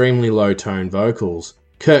extremely low-tone vocals,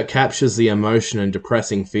 Kurt captures the emotion and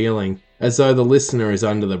depressing feeling as though the listener is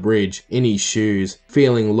under the bridge, in his shoes,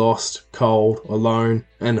 feeling lost, cold, alone,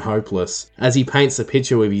 and hopeless, as he paints the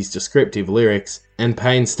picture with his descriptive lyrics and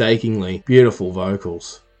painstakingly beautiful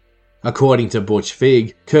vocals. According to Butch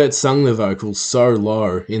Vig, Kurt sung the vocals so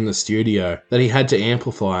low in the studio that he had to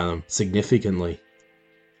amplify them significantly.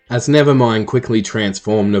 As Nevermind quickly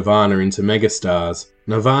transformed Nirvana into megastars,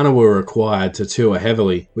 Nirvana were required to tour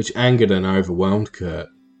heavily, which angered and overwhelmed Kurt.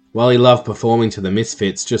 While he loved performing to the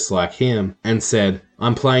Misfits just like him, and said,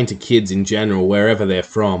 "I'm playing to kids in general wherever they're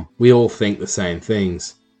from, we all think the same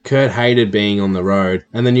things," Kurt hated being on the road,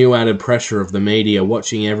 and the new added pressure of the media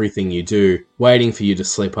watching everything you do, waiting for you to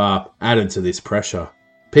slip up, added to this pressure.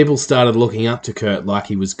 People started looking up to Kurt like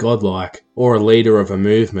he was godlike, or a leader of a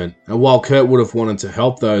movement, and while Kurt would have wanted to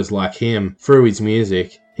help those like him through his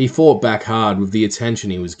music, he fought back hard with the attention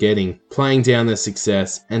he was getting, playing down their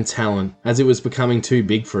success and talent as it was becoming too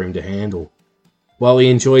big for him to handle. While he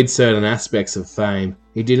enjoyed certain aspects of fame,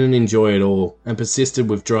 he didn't enjoy it all, and persisted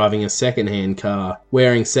with driving a second-hand car,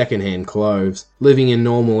 wearing second-hand clothes, living in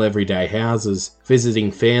normal everyday houses, visiting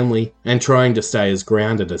family, and trying to stay as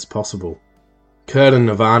grounded as possible. Kurt and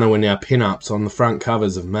Nirvana were now pin-ups on the front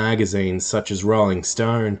covers of magazines such as Rolling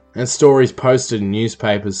Stone, and stories posted in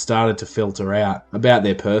newspapers started to filter out about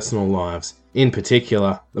their personal lives, in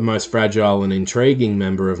particular, the most fragile and intriguing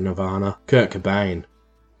member of Nirvana, Kurt Cobain.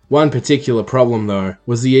 One particular problem, though,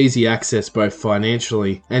 was the easy access both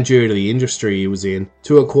financially and due to the industry he was in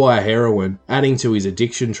to acquire heroin, adding to his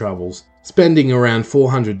addiction troubles, spending around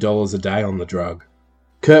 $400 a day on the drug.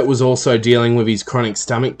 Kurt was also dealing with his chronic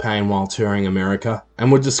stomach pain while touring America,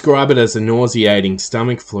 and would describe it as a nauseating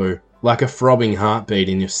stomach flu, like a throbbing heartbeat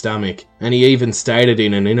in your stomach, and he even stated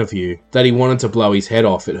in an interview that he wanted to blow his head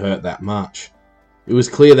off, it hurt that much. It was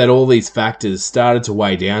clear that all these factors started to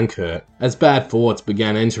weigh down Kurt, as bad thoughts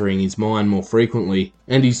began entering his mind more frequently,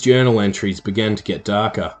 and his journal entries began to get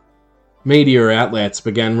darker. Media outlets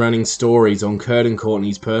began running stories on Kurt and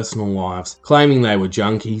Courtney's personal lives, claiming they were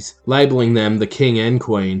junkies, labelling them the king and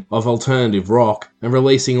queen of alternative rock, and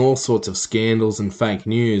releasing all sorts of scandals and fake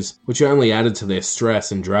news, which only added to their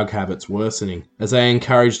stress and drug habits worsening, as they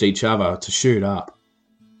encouraged each other to shoot up.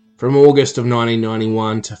 From August of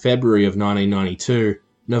 1991 to February of 1992,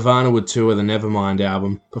 Nirvana would tour the Nevermind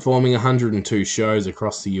album, performing 102 shows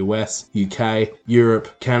across the US, UK, Europe,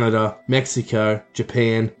 Canada, Mexico,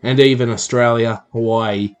 Japan, and even Australia,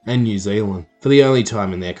 Hawaii, and New Zealand, for the only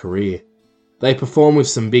time in their career. They performed with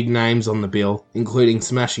some big names on the bill, including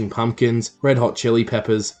Smashing Pumpkins, Red Hot Chili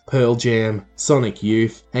Peppers, Pearl Jam, Sonic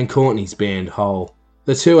Youth, and Courtney's band Hole.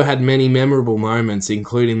 The tour had many memorable moments,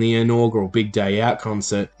 including the inaugural Big Day Out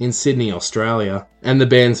concert in Sydney, Australia, and the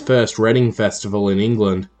band's first Reading Festival in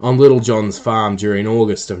England on Little John's Farm during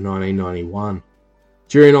August of 1991.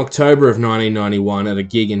 During October of 1991 at a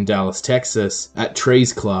gig in Dallas, Texas, at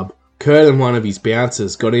Trees Club, Kurt and one of his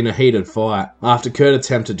bouncers got in a heated fight after Kurt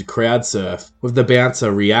attempted to crowd surf, with the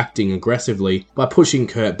bouncer reacting aggressively by pushing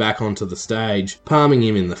Kurt back onto the stage, palming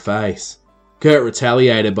him in the face. Kurt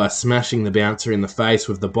retaliated by smashing the bouncer in the face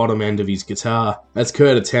with the bottom end of his guitar as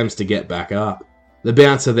Kurt attempts to get back up. The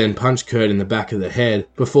bouncer then punched Kurt in the back of the head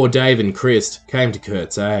before Dave and Chris came to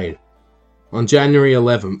Kurt's aid. On January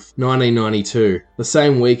 11th, 1992, the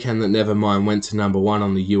same weekend that Nevermind went to number 1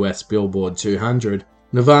 on the US Billboard 200,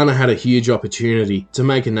 Nirvana had a huge opportunity to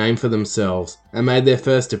make a name for themselves and made their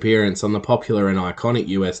first appearance on the popular and iconic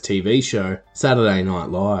US TV show Saturday Night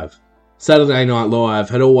Live. Saturday Night Live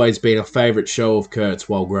had always been a favourite show of Kurt's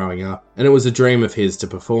while growing up, and it was a dream of his to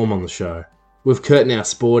perform on the show. With Kurt now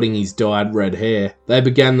sporting his dyed red hair, they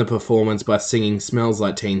began the performance by singing Smells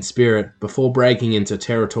Like Teen Spirit before breaking into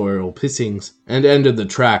territorial pissings, and ended the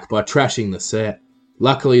track by trashing the set.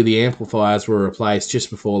 Luckily, the amplifiers were replaced just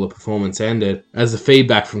before the performance ended, as the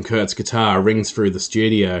feedback from Kurt's guitar rings through the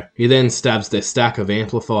studio. He then stabs their stack of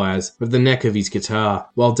amplifiers with the neck of his guitar,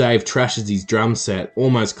 while Dave trashes his drum set,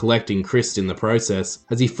 almost collecting Chris in the process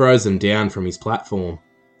as he throws them down from his platform.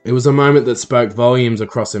 It was a moment that spoke volumes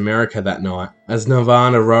across America that night, as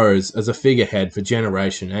Nirvana rose as a figurehead for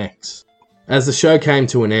Generation X. As the show came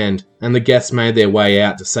to an end, and the guests made their way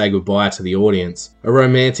out to say goodbye to the audience, a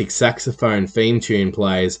romantic saxophone theme tune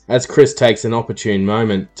plays as Chris takes an opportune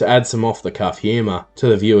moment to add some off-the-cuff humour to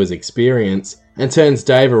the viewer's experience, and turns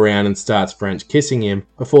Dave around and starts French kissing him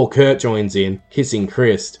before Kurt joins in, kissing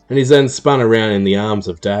Chris, and is then spun around in the arms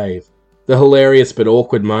of Dave. The hilarious but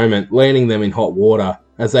awkward moment landing them in hot water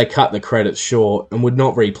as they cut the credits short and would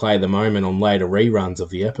not replay the moment on later reruns of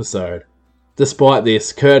the episode. Despite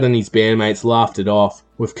this, Kurt and his bandmates laughed it off,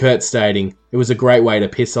 with Kurt stating it was a great way to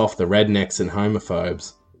piss off the rednecks and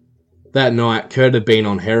homophobes. That night, Kurt had been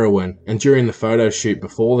on heroin, and during the photo shoot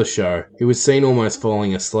before the show, he was seen almost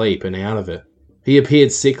falling asleep and out of it. He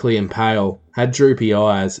appeared sickly and pale, had droopy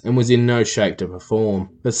eyes, and was in no shape to perform,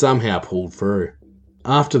 but somehow pulled through.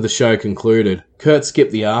 After the show concluded, Kurt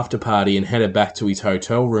skipped the after party and headed back to his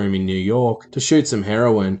hotel room in New York to shoot some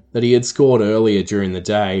heroin that he had scored earlier during the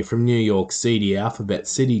day from New York's seedy Alphabet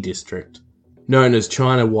City district. Known as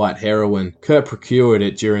China White heroin, Kurt procured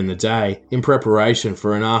it during the day in preparation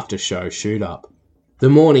for an after-show shoot-up. The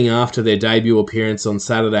morning after their debut appearance on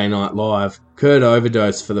Saturday Night Live, Kurt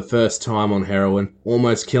overdosed for the first time on heroin,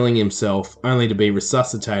 almost killing himself, only to be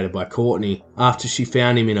resuscitated by Courtney after she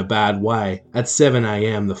found him in a bad way at 7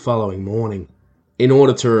 a.m. the following morning. In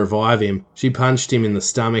order to revive him, she punched him in the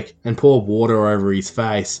stomach and poured water over his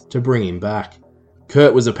face to bring him back.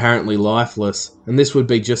 Kurt was apparently lifeless, and this would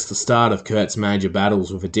be just the start of Kurt's major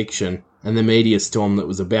battles with addiction and the media storm that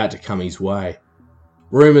was about to come his way.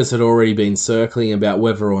 Rumours had already been circling about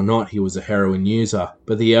whether or not he was a heroin user,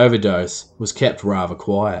 but the overdose was kept rather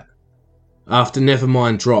quiet. After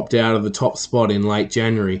Nevermind dropped out of the top spot in late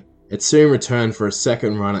January, it soon returned for a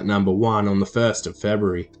second run at number 1 on the 1st of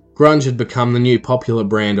February. Grunge had become the new popular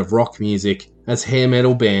brand of rock music as hair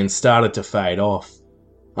metal bands started to fade off.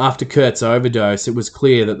 After Kurt's overdose, it was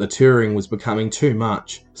clear that the touring was becoming too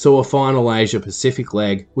much, so a final Asia Pacific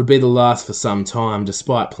leg would be the last for some time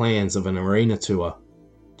despite plans of an arena tour.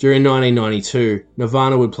 During 1992,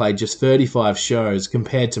 Nirvana would play just 35 shows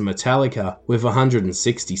compared to Metallica with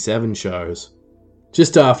 167 shows.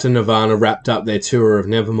 Just after Nirvana wrapped up their tour of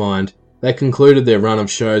Nevermind, they concluded their run of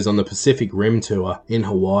shows on the Pacific Rim Tour in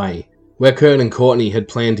Hawaii, where Kurt and Courtney had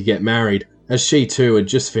planned to get married, as she too had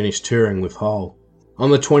just finished touring with Hole. On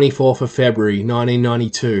the 24th of February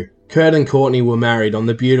 1992, Kurt and Courtney were married on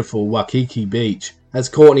the beautiful Waikiki Beach, as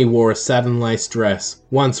Courtney wore a satin-laced dress,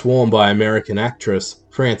 once worn by American actress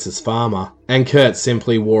Frances Farmer, and Kurt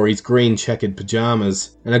simply wore his green checkered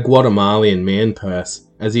pyjamas and a Guatemalan man purse,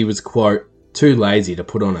 as he was, quote, too lazy to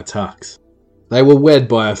put on a tux. They were wed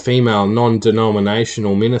by a female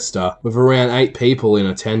non-denominational minister with around 8 people in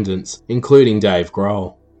attendance, including Dave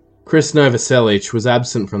Grohl. Chris Novoselic was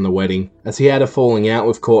absent from the wedding, as he had a falling out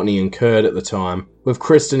with Courtney and Kurt at the time, with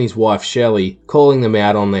Chris and his wife Shelley calling them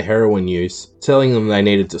out on their heroin use, telling them they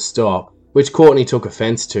needed to stop, which Courtney took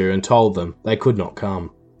offence to and told them they could not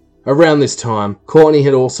come. Around this time, Courtney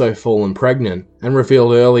had also fallen pregnant and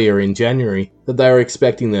revealed earlier in January that they were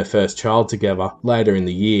expecting their first child together later in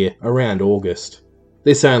the year, around August.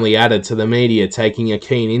 This only added to the media taking a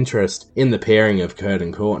keen interest in the pairing of Kurt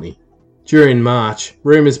and Courtney. During March,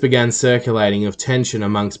 rumours began circulating of tension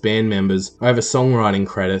amongst band members over songwriting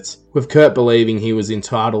credits, with Kurt believing he was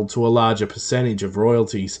entitled to a larger percentage of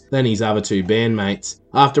royalties than his other two bandmates,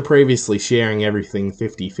 after previously sharing everything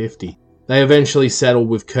 50-50. They eventually settled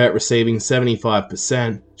with Kurt receiving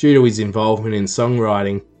 75% due to his involvement in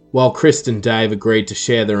songwriting, while Chris and Dave agreed to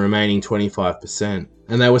share the remaining 25%,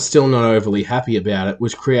 and they were still not overly happy about it,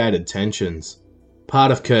 which created tensions.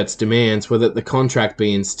 Part of Kurt's demands were that the contract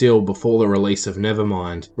be instilled before the release of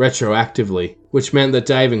Nevermind, retroactively, which meant that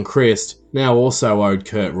Dave and Chris now also owed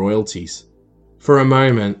Kurt royalties. For a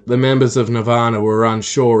moment, the members of Nirvana were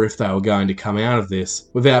unsure if they were going to come out of this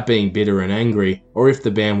without being bitter and angry, or if the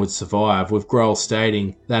band would survive, with Grohl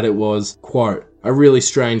stating that it was, quote, a really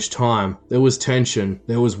strange time, there was tension,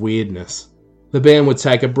 there was weirdness. The band would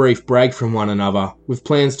take a brief break from one another, with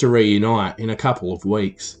plans to reunite in a couple of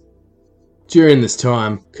weeks. During this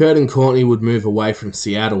time, Kurt and Courtney would move away from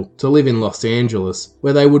Seattle to live in Los Angeles,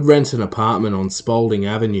 where they would rent an apartment on Spaulding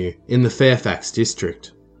Avenue in the Fairfax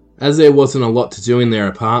district. As there wasn't a lot to do in their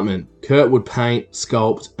apartment, Kurt would paint,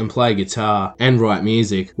 sculpt, and play guitar and write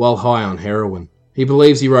music while high on heroin. He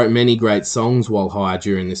believes he wrote many great songs while high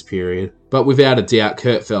during this period, but without a doubt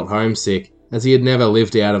Kurt felt homesick, as he had never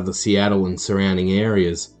lived out of the Seattle and surrounding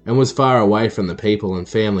areas, and was far away from the people and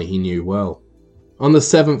family he knew well. On the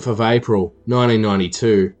 7th of April,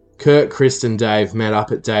 1992, Kurt, Chris and Dave met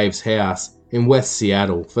up at Dave's house in West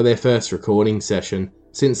Seattle for their first recording session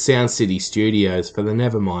since Sound City Studios for the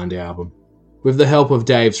Nevermind album. With the help of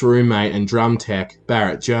Dave's roommate and drum tech,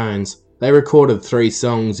 Barrett Jones, they recorded 3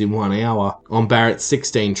 songs in 1 hour on Barrett's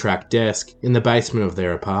 16-track desk in the basement of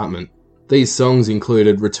their apartment. These songs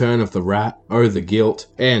included Return of the Rat, Oh the Guilt,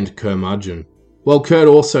 and Curmudgeon. While Kurt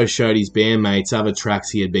also showed his bandmates other tracks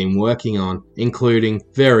he had been working on, including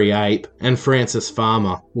Very Ape and Frances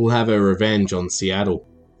Farmer Will Have Her Revenge on Seattle.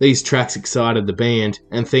 These tracks excited the band,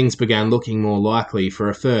 and things began looking more likely for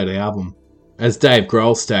a third album. As Dave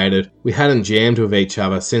Grohl stated, we hadn't jammed with each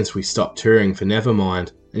other since we stopped touring for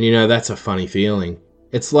Nevermind, and that's a funny feeling.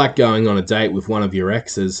 It's like going on a date with one of your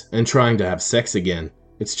exes and trying to have sex again.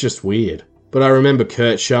 It's just weird. But I remember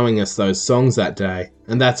Kurt showing us those songs that day,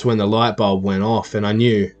 and that's when the light bulb went off and I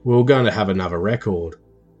knew we were going to have another record.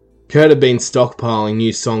 Kurt had been stockpiling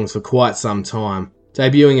new songs for quite some time,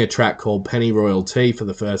 debuting a track called Pennyroyal Tea for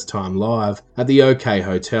the first time live at the OK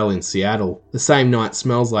Hotel in Seattle, the same night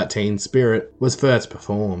Smells Like Teen Spirit was first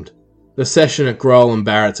performed. The session at Grohl and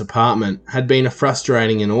Barrett's apartment had been a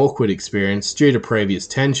frustrating and awkward experience due to previous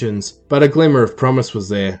tensions, but a glimmer of promise was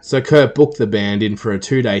there, so Kurt booked the band in for a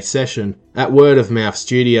 2-day session at Word of Mouth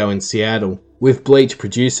Studio in Seattle with Bleach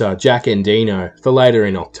producer Jack Endino for later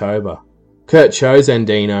in October. Kurt chose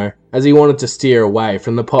Endino as he wanted to steer away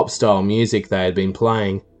from the pop-style music they had been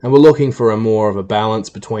playing and were looking for more of a balance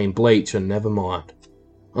between Bleach and Nevermind.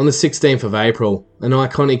 On the 16th of April, an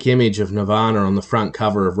iconic image of Nirvana on the front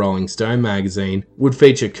cover of Rolling Stone magazine would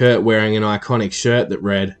feature Kurt wearing an iconic shirt that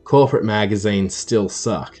read, "Corporate magazines still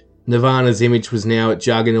suck." Nirvana's image was now at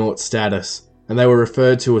juggernaut status, and they were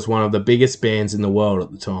referred to as one of the biggest bands in the world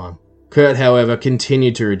at the time. Kurt, however,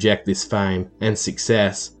 continued to reject this fame and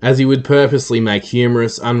success, as he would purposely make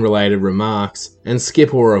humorous, unrelated remarks and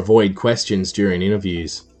skip or avoid questions during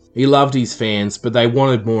interviews. He loved his fans, but they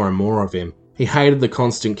wanted more and more of him. He hated the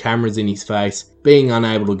constant cameras in his face, being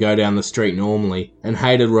unable to go down the street normally, and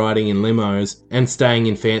hated riding in limos and staying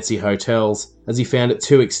in fancy hotels, as he found it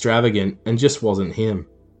too extravagant and just wasn't him.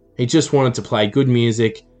 He just wanted to play good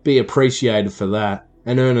music, be appreciated for that,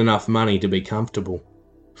 and earn enough money to be comfortable.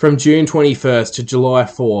 From June 21st to July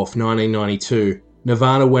 4th, 1992,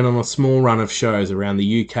 Nirvana went on a small run of shows around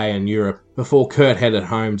the UK and Europe before Kurt headed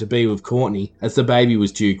home to be with Courtney, as the baby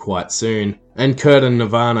was due quite soon, and Kurt and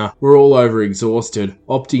Nirvana were all over exhausted,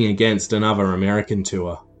 opting against another American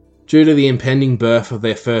tour. Due to the impending birth of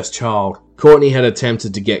their first child, Courtney had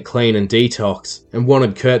attempted to get clean and detox, and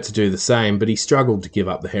wanted Kurt to do the same, but he struggled to give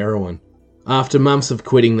up the heroin. After months of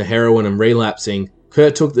quitting the heroin and relapsing,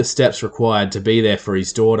 Kurt took the steps required to be there for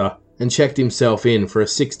his daughter, and checked himself in for a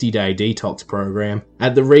 60-day detox program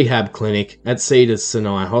at the rehab clinic at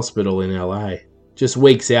Cedars-Sinai Hospital in LA, just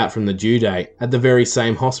weeks out from the due date, at the very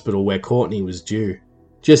same hospital where Courtney was due.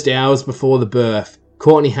 Just hours before the birth,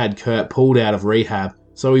 Courtney had Kurt pulled out of rehab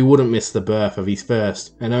so he wouldn't miss the birth of his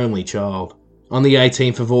first and only child. On the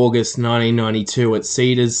 18th of August 1992 at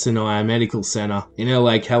Cedars-Sinai Medical Center in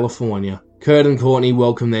LA, California, Kurt and Courtney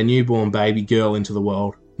welcomed their newborn baby girl into the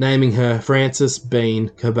world, naming her Frances Bean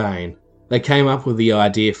Cobain. They came up with the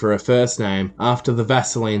idea for a first name after the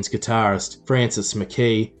Vaseline's guitarist, Frances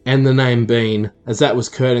McKee, and the name Bean, as that was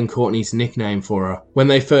Kurt and Courtney's nickname for her when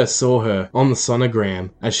they first saw her on the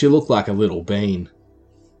sonogram, as she looked like a little bean.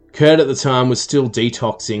 Kurt at the time was still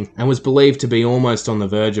detoxing and was believed to be almost on the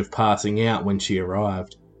verge of passing out when she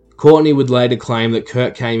arrived. Courtney would later claim that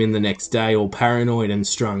Kurt came in the next day all paranoid and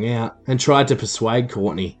strung out and tried to persuade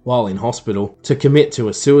Courtney, while in hospital, to commit to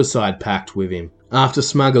a suicide pact with him, after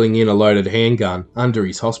smuggling in a loaded handgun under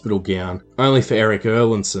his hospital gown, only for Eric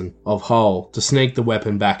Erlandson of Hull to sneak the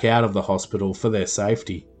weapon back out of the hospital for their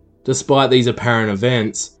safety. Despite these apparent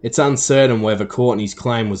events, it's uncertain whether Courtney's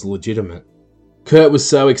claim was legitimate. Kurt was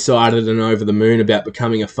so excited and over the moon about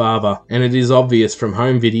becoming a father, and it is obvious from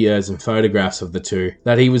home videos and photographs of the two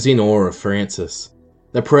that he was in awe of Frances.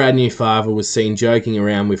 The proud new father was seen joking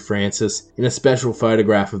around with Frances in a special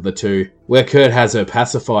photograph of the two, where Kurt has her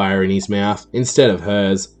pacifier in his mouth instead of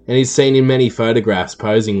hers, and is seen in many photographs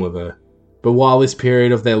posing with her. But while this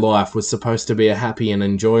period of their life was supposed to be a happy and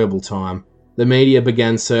enjoyable time, the media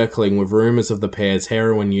began circling with rumours of the pair's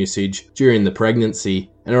heroin usage during the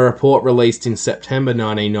pregnancy, and a report released in September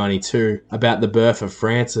 1992 about the birth of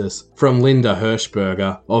Frances from Linda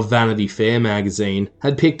Hirschberger of Vanity Fair magazine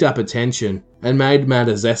had picked up attention and made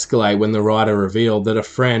matters escalate when the writer revealed that a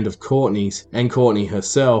friend of Courtney's and Courtney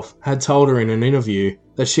herself had told her in an interview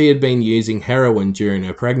that she had been using heroin during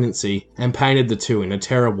her pregnancy and painted the two in a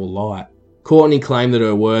terrible light. Courtney claimed that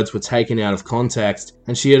her words were taken out of context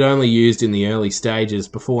and she had only used in the early stages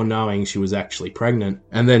before knowing she was actually pregnant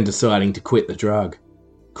and then deciding to quit the drug.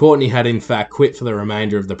 Courtney had in fact quit for the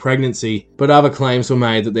remainder of the pregnancy, but other claims were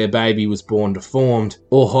made that their baby was born deformed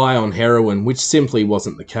or high on heroin, which simply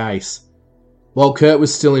wasn't the case. While Kurt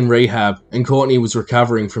was still in rehab and Courtney was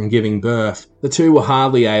recovering from giving birth, the two were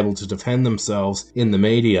hardly able to defend themselves in the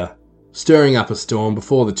media, stirring up a storm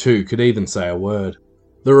before the two could even say a word.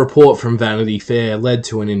 The report from Vanity Fair led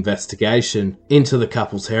to an investigation into the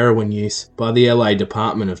couple's heroin use by the LA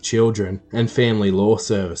Department of Children and Family Law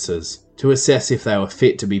Services to assess if they were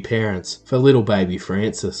fit to be parents for little baby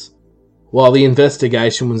Frances. While the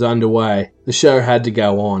investigation was underway, the show had to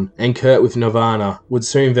go on, and Kurt with Nirvana would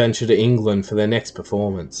soon venture to England for their next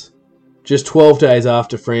performance. Just 12 days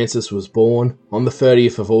after Frances was born, on the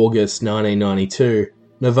 30th of August 1992,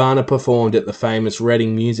 Nirvana performed at the famous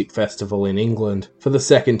Reading Music Festival in England for the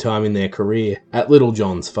second time in their career at Little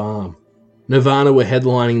John's Farm. Nirvana were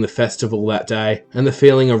headlining the festival that day, and the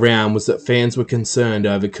feeling around was that fans were concerned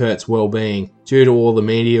over Kurt's well-being due to all the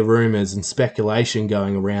media rumours and speculation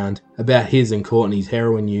going around about his and Courtney's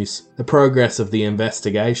heroin use, the progress of the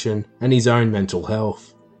investigation, and his own mental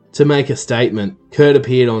health. To make a statement, Kurt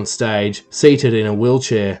appeared on stage, seated in a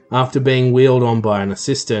wheelchair, after being wheeled on by an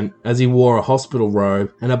assistant as he wore a hospital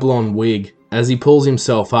robe and a blonde wig, as he pulls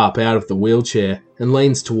himself up out of the wheelchair and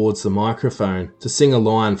leans towards the microphone to sing a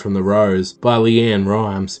line from The Rose by Leanne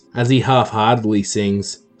Rimes, as he half-heartedly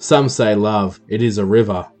sings, "Some say love, it is a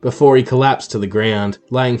river," before he collapsed to the ground,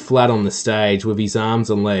 laying flat on the stage with his arms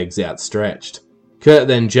and legs outstretched. Kurt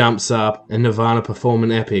then jumps up and Nirvana perform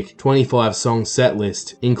an epic 25-song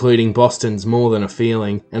setlist, including Boston's More Than a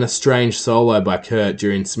Feeling and a strange solo by Kurt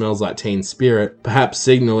during Smells Like Teen Spirit, perhaps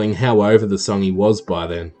signalling how over the song he was by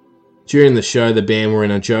then. During the show, the band were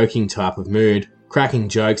in a joking type of mood, cracking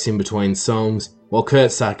jokes in between songs, while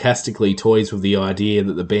Kurt sarcastically toys with the idea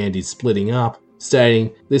that the band is splitting up,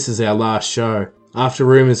 stating, "This is our last show," after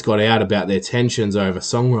rumours got out about their tensions over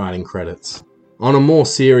songwriting credits. On a more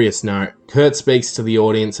serious note, Kurt speaks to the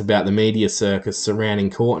audience about the media circus surrounding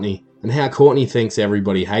Courtney and how Courtney thinks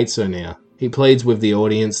everybody hates her now. He pleads with the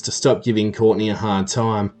audience to stop giving Courtney a hard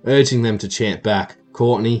time, urging them to chant back,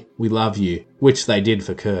 "Courtney, we love you," which they did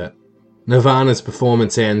for Kurt. Nirvana's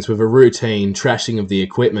performance ends with a routine trashing of the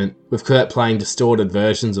equipment, with Kurt playing distorted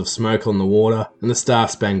versions of Smoke on the Water and the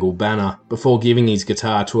Star-Spangled Banner before giving his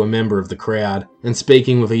guitar to a member of the crowd and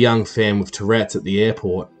speaking with a young fan with Tourette's at the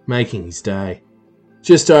airport, making his day.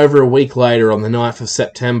 Just over a week later, on the 9th of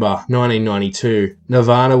September 1992,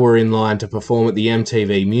 Nirvana were in line to perform at the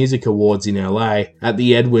MTV Music Awards in LA at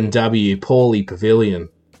the Edwin W. Pauley Pavilion.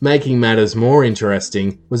 Making matters more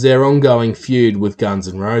interesting was their ongoing feud with Guns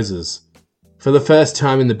N' Roses. For the first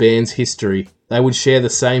time in the band's history, they would share the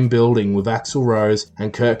same building with Axl Rose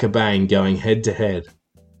and Kurt Cobain going head-to-head.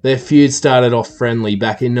 Their feud started off friendly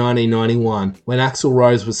back in 1991 when Axl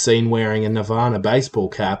Rose was seen wearing a Nirvana baseball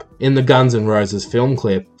cap in the Guns N' Roses film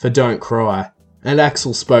clip for Don't Cry, and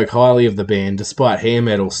Axl spoke highly of the band despite hair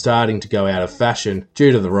metal starting to go out of fashion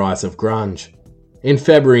due to the rise of grunge. In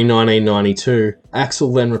February 1992,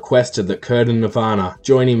 Axl then requested that Kurt and Nirvana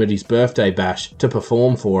join him at his birthday bash to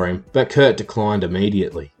perform for him, but Kurt declined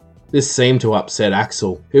immediately. This seemed to upset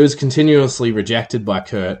Axl, who was continuously rejected by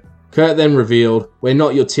Kurt. Kurt then revealed, "We're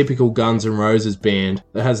not your typical Guns N' Roses band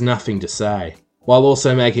that has nothing to say," while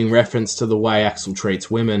also making reference to the way Axl treats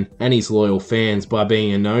women and his loyal fans by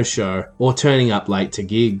being a no-show or turning up late to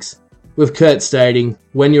gigs. With Kurt stating,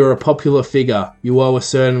 "When you're a popular figure, you owe a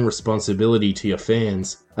certain responsibility to your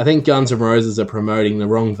fans. I think Guns N' Roses are promoting the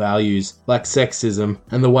wrong values, like sexism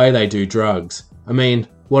and the way they do drugs. I mean,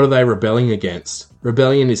 what are they rebelling against?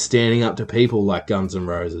 Rebellion is standing up to people like Guns N'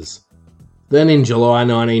 Roses." Then in July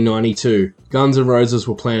 1992, Guns N' Roses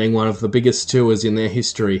were planning one of the biggest tours in their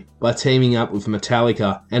history by teaming up with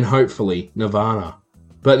Metallica and hopefully Nirvana.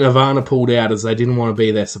 But Nirvana pulled out as they didn't want to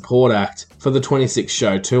be their support act for the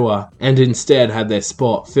 26-show tour and instead had their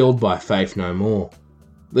spot filled by Faith No More.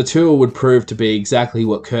 The tour would prove to be exactly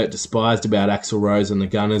what Kurt despised about Axl Rose and the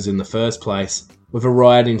Gunners in the first place, with a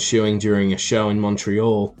riot ensuing during a show in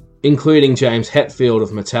Montreal, including James Hetfield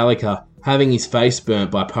of Metallica having his face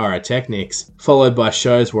burnt by pyrotechnics, followed by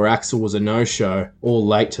shows where Axl was a no-show or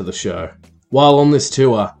late to the show. While on this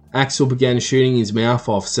tour, Axl began shooting his mouth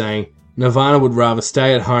off, saying Nirvana would rather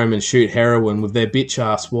stay at home and shoot heroin with their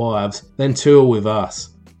bitch-ass wives than tour with us.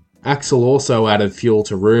 Axl also added fuel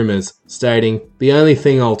to rumours, stating, "The only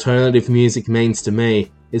thing alternative music means to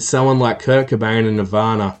me is someone like Kurt Cobain and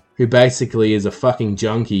Nirvana, who basically is a fucking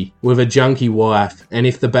junkie, with a junkie wife, and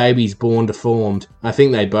if the baby's born deformed, I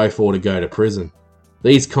think they both ought to go to prison."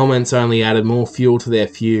 These comments only added more fuel to their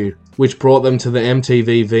feud, which brought them to the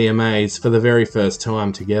MTV VMAs for the very first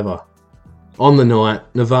time together. On the night,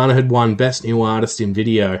 Nirvana had won Best New Artist in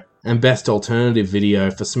Video and Best Alternative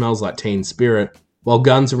Video for Smells Like Teen Spirit, while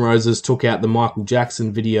Guns N' Roses took out the Michael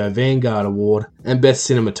Jackson Video Vanguard Award and Best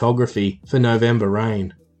Cinematography for November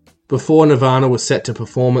Rain. Before Nirvana was set to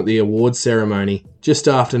perform at the awards ceremony, just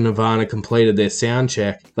after Nirvana completed their sound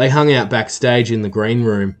check, they hung out backstage in the green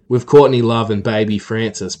room, with Courtney Love and baby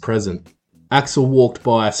Frances present. Axl walked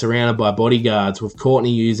by surrounded by bodyguards, with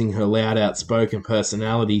Courtney using her loud outspoken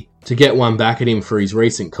personality to get one back at him for his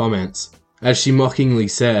recent comments, as she mockingly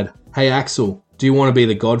said, "Hey Axl, do you want to be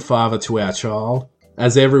the godfather to our child?"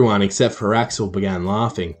 As everyone except for Axl began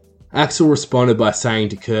laughing. Axl responded by saying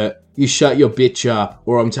to Kurt, "You shut your bitch up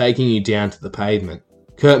or I'm taking you down to the pavement."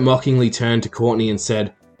 Kurt mockingly turned to Courtney and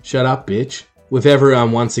said, "Shut up, bitch." With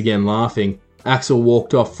everyone once again laughing, Axl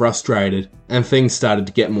walked off frustrated and things started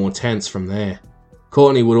to get more tense from there.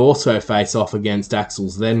 Courtney would also face off against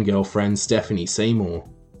Axl's then girlfriend Stephanie Seymour.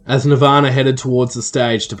 As Nirvana headed towards the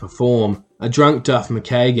stage to perform, a drunk Duff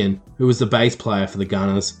McKagan, who was the bass player for the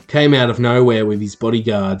Gunners, came out of nowhere with his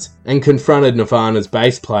bodyguards and confronted Nirvana's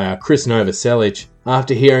bass player Chris Novoselic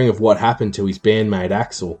after hearing of what happened to his bandmate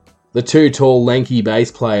Axl. The two tall, lanky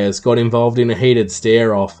bass players got involved in a heated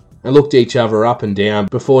stare-off and looked each other up and down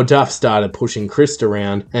before Duff started pushing Chris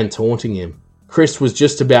around and taunting him. Chris was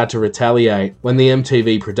just about to retaliate when the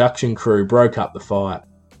MTV production crew broke up the fight.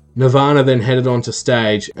 Nirvana then headed onto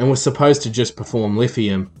stage and was supposed to just perform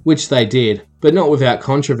Lithium, which they did, but not without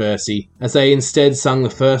controversy, as they instead sung the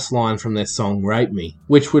first line from their song Rape Me,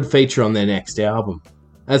 which would feature on their next album.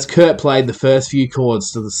 As Kurt played the first few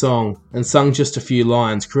chords to the song and sung just a few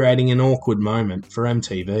lines, creating an awkward moment for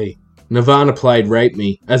MTV. Nirvana played Rape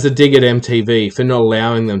Me as a dig at MTV for not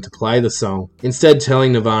allowing them to play the song, instead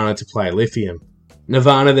telling Nirvana to play Lithium.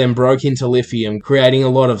 Nirvana then broke into Lithium, creating a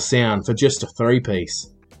lot of sound for just a three-piece.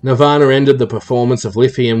 Nirvana ended the performance of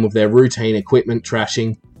Lithium with their routine equipment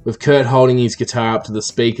trashing, with Kurt holding his guitar up to the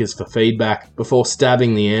speakers for feedback before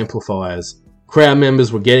stabbing the amplifiers. Crowd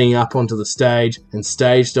members were getting up onto the stage and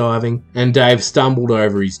stage diving, and Dave stumbled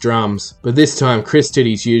over his drums, but this time Chris did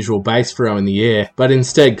his usual bass throw in the air, but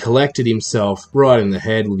instead collected himself right in the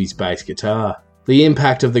head with his bass guitar. The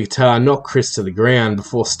impact of the guitar knocked Chris to the ground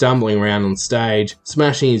before stumbling around on stage,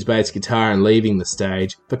 smashing his bass guitar and leaving the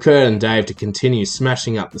stage, for Kurt and Dave to continue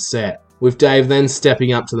smashing up the set, with Dave then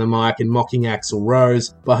stepping up to the mic and mocking Axl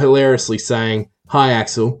Rose by hilariously saying, "Hi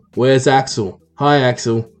Axl, where's Axl? Hi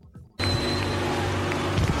Axl."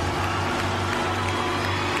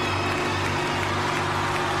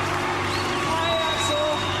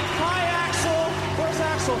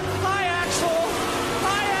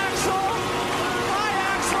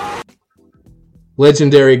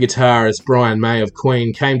 Legendary guitarist Brian May of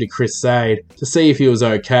Queen came to Chris' aid to see if he was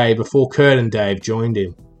okay before Kurt and Dave joined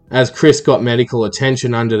him. As Chris got medical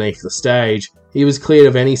attention underneath the stage, he was cleared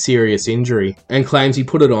of any serious injury and claims he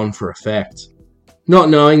put it on for effect.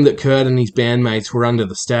 Not knowing that Kurt and his bandmates were under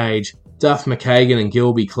the stage, Duff McKagan and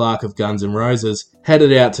Gilby Clarke of Guns N' Roses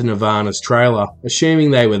headed out to Nirvana's trailer,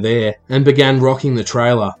 assuming they were there, and began rocking the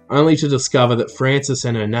trailer, only to discover that Frances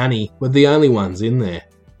and her nanny were the only ones in there.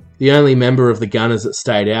 The only member of the Gunners that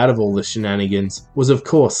stayed out of all the shenanigans was of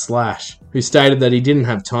course Slash, who stated that he didn't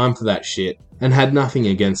have time for that shit and had nothing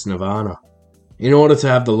against Nirvana. In order to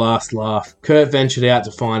have the last laugh, Kurt ventured out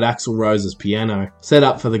to find Axl Rose's piano, set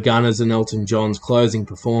up for the Gunners and Elton John's closing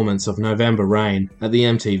performance of November Rain at the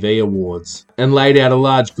MTV Awards, and laid out a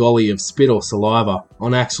large golly of spit or saliva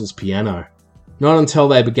on Axl's piano. Not until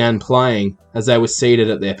they began playing, as they were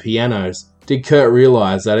seated at their pianos, did Kurt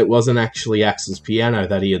realise that it wasn't actually Axl's piano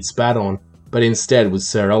that he had spat on, but instead was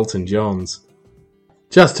Sir Elton John's.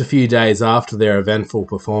 Just a few days after their eventful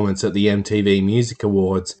performance at the MTV Music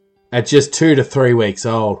Awards, at just 2 to 3 weeks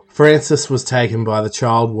old, Francis was taken by the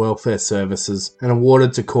Child Welfare Services and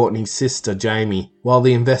awarded to Courtney's sister Jamie while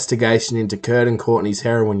the investigation into Kurt and Courtney's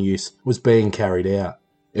heroin use was being carried out.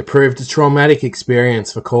 It proved a traumatic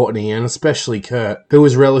experience for Courtney and especially Kurt, who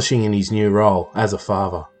was relishing in his new role as a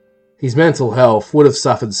father. His mental health would have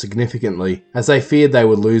suffered significantly as they feared they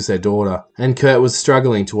would lose their daughter, and Kurt was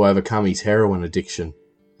struggling to overcome his heroin addiction.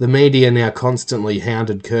 The media now constantly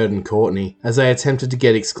hounded Kurt and Courtney as they attempted to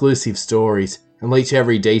get exclusive stories and leach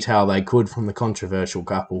every detail they could from the controversial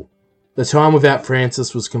couple. The time without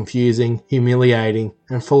Francis was confusing, humiliating,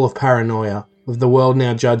 and full of paranoia, with the world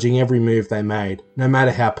now judging every move they made, no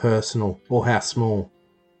matter how personal or how small.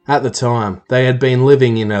 At the time, they had been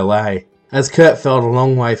living in LA, as Kurt felt a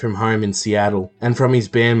long way from home in Seattle and from his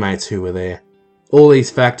bandmates who were there. All these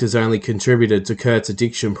factors only contributed to Kurt's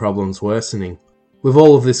addiction problems worsening. With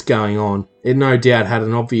all of this going on, it no doubt had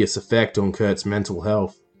an obvious effect on Kurt's mental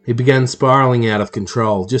health. He began spiralling out of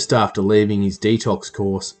control just after leaving his detox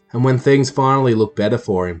course, and when things finally looked better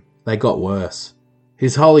for him, they got worse.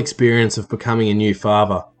 His whole experience of becoming a new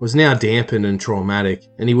father was now dampened and traumatic,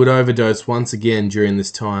 and he would overdose once again during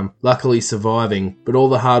this time, luckily surviving, but all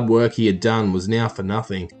the hard work he had done was now for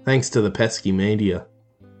nothing, thanks to the pesky media.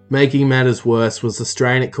 Making matters worse was the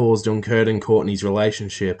strain it caused on Kurt and Courtney's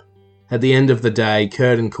relationship. At the end of the day,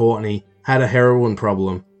 Kurt and Courtney had a heroin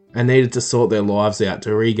problem and needed to sort their lives out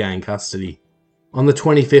to regain custody. On the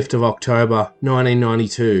 25th of October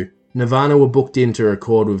 1992, Nirvana were booked in to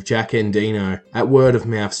record with Jack Endino at Word of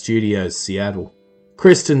Mouth Studios, Seattle.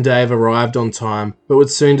 Chris and Dave arrived on time, but would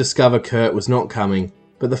soon discover Kurt was not coming.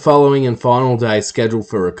 But the following and final day scheduled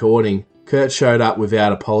for recording, Kurt showed up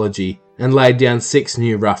without apology and laid down 6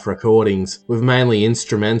 new rough recordings, with mainly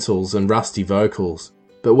instrumentals and rusty vocals.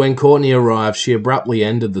 But when Courtney arrived, she abruptly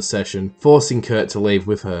ended the session, forcing Kurt to leave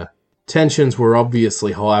with her. Tensions were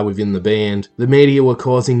obviously high within the band, the media were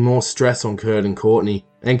causing more stress on Kurt and Courtney,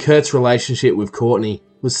 and Kurt's relationship with Courtney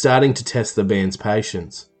was starting to test the band's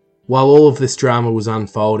patience. While all of this drama was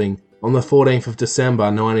unfolding, on the 14th of December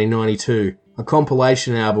 1992, a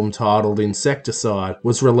compilation album titled Insecticide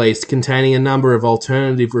was released containing a number of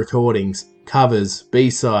alternative recordings, covers,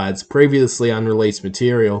 B-sides, previously unreleased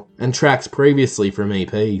material, and tracks previously from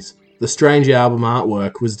EPs. The strange album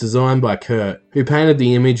artwork was designed by Kurt, who painted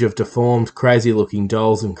the image of deformed, crazy-looking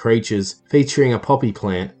dolls and creatures featuring a poppy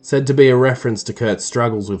plant, said to be a reference to Kurt's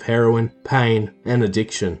struggles with heroin, pain, and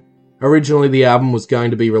addiction. Originally, the album was going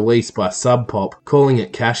to be released by Sub Pop, calling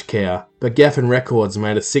it Cash Cow, but Geffen Records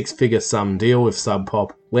made a 6-figure sum deal with Sub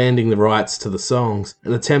Pop, landing the rights to the songs,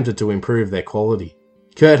 and attempted to improve their quality.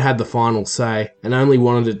 Kurt had the final say, and only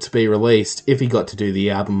wanted it to be released if he got to do the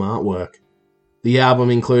album artwork. The album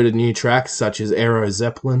included new tracks such as Aero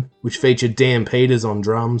Zeppelin, which featured Dan Peters on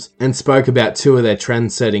drums, and spoke about 2 of their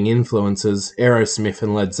trend-setting influences, Aerosmith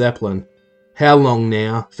and Led Zeppelin. How Long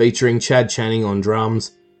Now, featuring Chad Channing on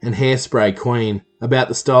drums, and Hairspray Queen, about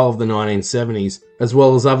the style of the 1970s, as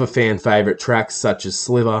well as other fan-favourite tracks such as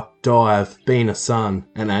Sliver, Dive, Been a Sun,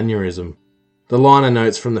 and Aneurysm. The liner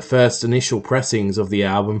notes from the first initial pressings of the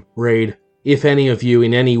album read, "If any of you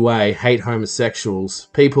in any way hate homosexuals,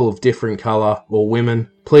 people of different colour, or women,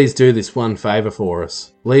 please do this one favour for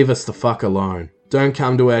us. Leave us the fuck alone. Don't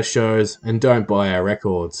come to our shows and don't buy our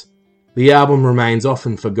records." The album remains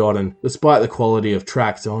often forgotten, despite the quality of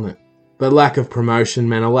tracks on it. But lack of promotion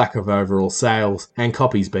meant a lack of overall sales and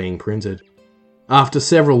copies being printed. After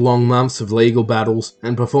several long months of legal battles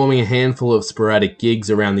and performing a handful of sporadic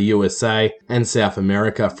gigs around the USA and South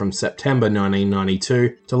America from September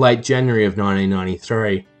 1992 to late January of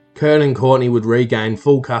 1993, Kurt and Courtney would regain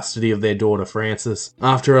full custody of their daughter Frances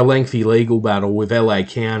after a lengthy legal battle with LA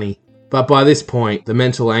County. But by this point, the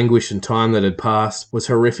mental anguish and time that had passed was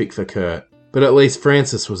horrific for Kurt, but at least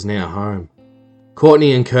Frances was now home.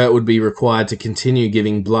 Courtney and Kurt would be required to continue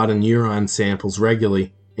giving blood and urine samples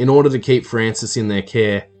regularly in order to keep Frances in their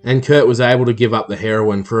care, and Kurt was able to give up the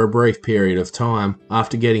heroin for a brief period of time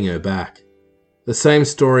after getting her back. The same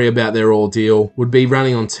story about their ordeal would be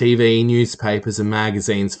running on TV, newspapers and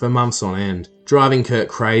magazines for months on end, driving Kurt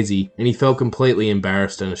crazy, and he felt completely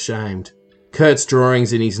embarrassed and ashamed. Kurt's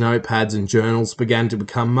drawings in his notepads and journals began to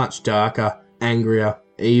become much darker, angrier,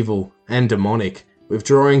 evil, and demonic, with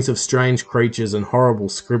drawings of strange creatures and horrible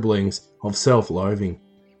scribblings of self-loathing.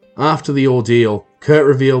 After the ordeal, Kurt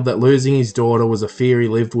revealed that losing his daughter was a fear he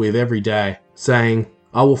lived with every day, saying,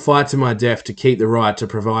 "I will fight to my death to keep the right to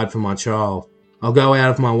provide for my child. I'll go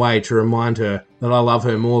out of my way to remind her that I love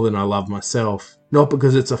her more than I love myself, not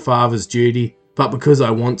because it's a father's duty, but because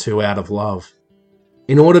I want to out of love."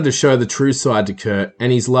 In order to show the true side to Kurt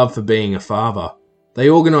and his love for being a father, they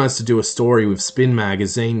organised to do a story with Spin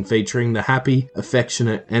magazine featuring the happy,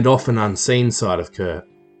 affectionate, and often unseen side of Kurt.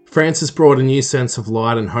 Francis brought a new sense of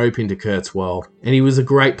light and hope into Kurt's world, and he was a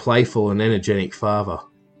great playful and energetic father.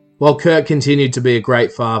 While Kurt continued to be a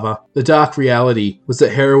great father, the dark reality was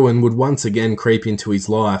that heroin would once again creep into his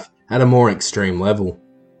life at a more extreme level.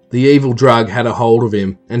 The evil drug had a hold of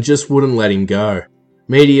him and just wouldn't let him go.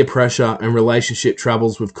 Media pressure and relationship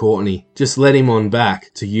troubles with Courtney just led him on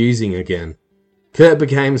back to using again. Kurt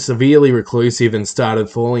became severely reclusive and started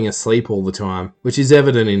falling asleep all the time, which is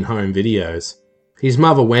evident in home videos. His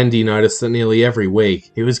mother Wendy noticed that nearly every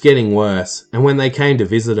week he was getting worse, and when they came to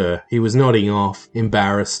visit her, he was nodding off,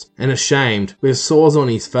 embarrassed and ashamed, with sores on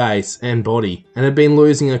his face and body, and had been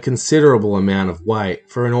losing a considerable amount of weight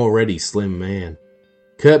for an already slim man.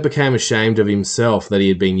 Kurt became ashamed of himself that he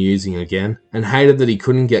had been using again, and hated that he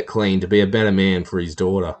couldn't get clean to be a better man for his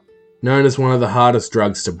daughter. Known as one of the hardest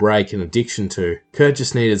drugs to break an addiction to, Kurt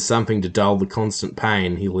just needed something to dull the constant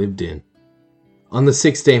pain he lived in. On the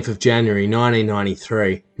 16th of January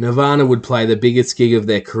 1993, Nirvana would play the biggest gig of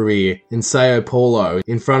their career in Sao Paulo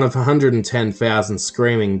in front of 110,000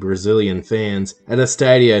 screaming Brazilian fans at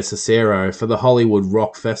Estadio Cicero for the Hollywood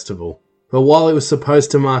Rock Festival. But while it was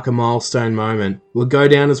supposed to mark a milestone moment, it would go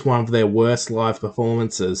down as one of their worst live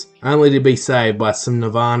performances, only to be saved by some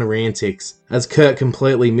Nirvana antics, as Kurt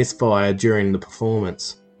completely misfired during the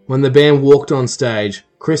performance. When the band walked on stage,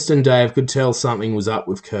 Chris and Dave could tell something was up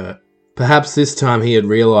with Kurt. Perhaps this time he had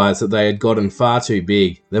realised that they had gotten far too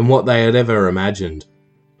big than what they had ever imagined.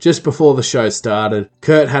 Just before the show started,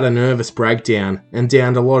 Kurt had a nervous breakdown and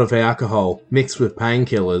downed a lot of alcohol mixed with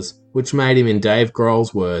painkillers, which made him, in Dave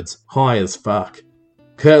Grohl's words, high as fuck.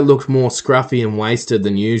 Kurt looked more scruffy and wasted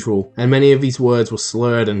than usual, and many of his words were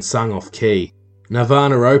slurred and sung off key.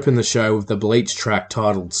 Nirvana opened the show with the Bleach track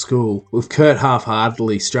titled School, with Kurt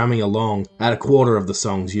half-heartedly strumming along at a quarter of the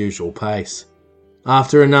song's usual pace.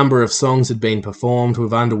 After a number of songs had been performed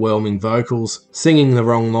with underwhelming vocals, singing the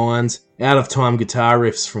wrong lines, out-of-time guitar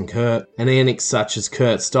riffs from Kurt, and antics such as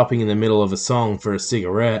Kurt stopping in the middle of a song for a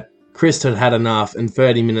cigarette, Chris had had enough, and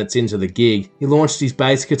 30 minutes into the gig, he launched his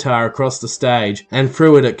bass guitar across the stage and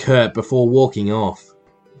threw it at Kurt before walking off.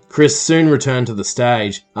 Chris soon returned to the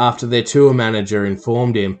stage after their tour manager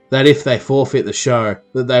informed him that if they forfeit the show,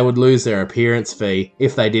 that they would lose their appearance fee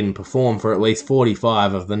if they didn't perform for at least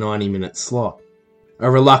 45 of the 90-minute slot. A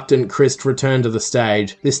reluctant Chris returned to the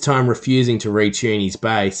stage, this time refusing to retune his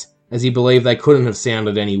bass, as he believed they couldn't have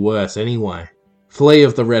sounded any worse anyway. Flea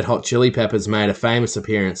of the Red Hot Chili Peppers made a famous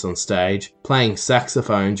appearance on stage, playing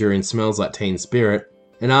saxophone during Smells Like Teen Spirit,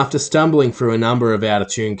 and after stumbling through a number of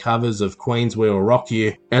out-of-tune covers of Queen's We Will Rock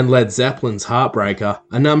You and Led Zeppelin's Heartbreaker,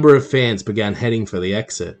 a number of fans began heading for the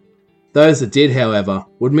exit. Those that did, however,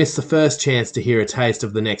 would miss the first chance to hear a taste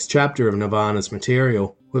of the next chapter of Nirvana's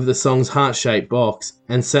material, with the songs Heart-Shaped Box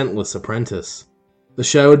and Scentless Apprentice. The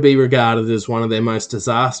show would be regarded as one of their most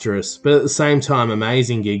disastrous, but at the same time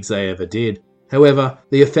amazing gigs they ever did. However,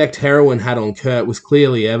 the effect heroin had on Kurt was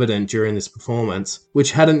clearly evident during this performance,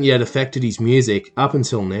 which hadn't yet affected his music up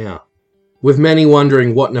until now. With many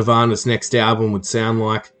wondering what Nirvana's next album would sound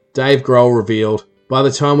like, Dave Grohl revealed, "By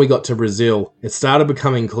the time we got to Brazil, it started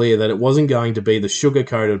becoming clear that it wasn't going to be the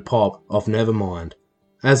sugar-coated pop of Nevermind."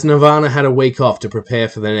 As Nirvana had a week off to prepare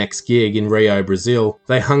for their next gig in Rio, Brazil,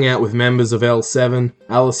 they hung out with members of L7,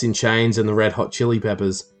 Alice in Chains and the Red Hot Chili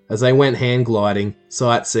Peppers, as they went hand gliding,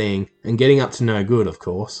 sightseeing, and getting up to no good, of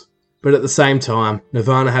course. But at the same time,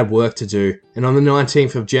 Nirvana had work to do, and on the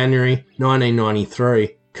 19th of January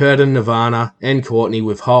 1993, Kurt and Nirvana, and Courtney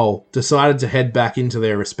with Hole, decided to head back into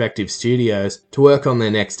their respective studios to work on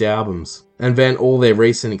their next albums, and vent all their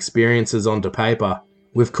recent experiences onto paper.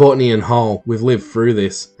 With Courtney and Hole, we've lived through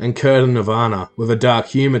this, and Kurt and Nirvana, with a dark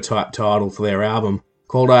humour type title for their album,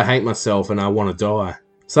 called I Hate Myself and I Want to Die.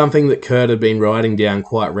 Something that Kurt had been writing down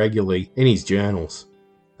quite regularly in his journals.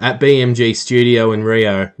 At BMG Studio in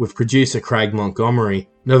Rio, with producer Craig Montgomery,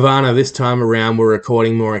 Nirvana this time around were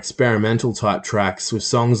recording more experimental type tracks with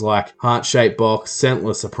songs like Heart-Shaped Box,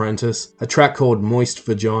 Scentless Apprentice, a track called Moist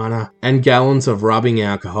Vagina, and Gallons of Rubbing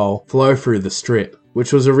Alcohol Flow Through the Strip,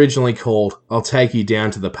 which was originally called I'll Take You Down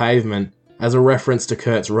to the Pavement, as a reference to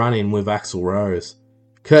Kurt's run-in with Axl Rose.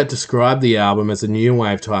 Kurt described the album as a new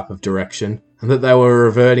wave type of direction, and that they were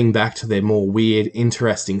reverting back to their more weird,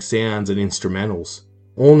 interesting sounds and instrumentals.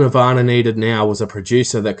 All Nirvana needed now was a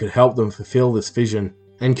producer that could help them fulfill this vision,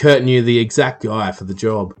 and Kurt knew the exact guy for the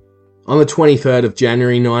job. On the 23rd of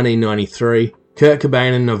January 1993, Kurt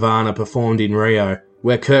Cobain and Nirvana performed in Rio,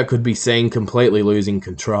 where Kurt could be seen completely losing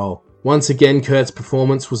control. Once again, Kurt's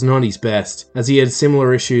performance was not his best, as he had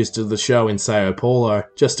similar issues to the show in Sao Paulo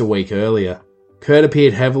just a week earlier. Kurt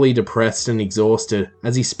appeared heavily depressed and exhausted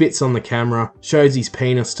as he spits on the camera, shows his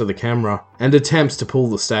penis to the camera, and attempts to pull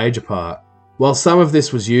the stage apart. While some of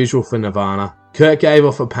this was usual for Nirvana, Kurt gave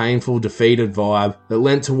off a painful, defeated vibe that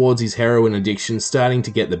lent towards his heroin addiction starting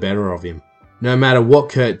to get the better of him. No matter what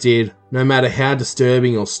Kurt did, no matter how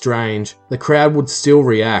disturbing or strange, the crowd would still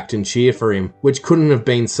react and cheer for him, which couldn't have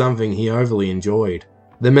been something he overly enjoyed.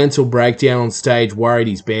 The mental breakdown on stage worried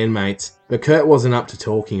his bandmates, but Kurt wasn't up to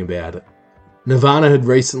talking about it. Nirvana had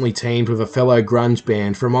recently teamed with a fellow grunge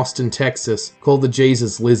band from Austin, Texas called the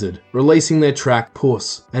Jesus Lizard, releasing their track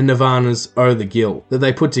Puss and Nirvana's Oh the Guilt that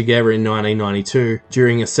they put together in 1992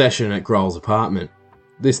 during a session at Grohl's apartment.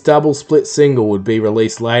 This double split single would be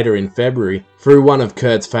released later in February through one of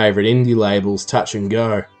Kurt's favourite indie labels, Touch and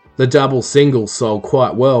Go. The double single sold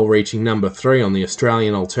quite well, reaching number 3 on the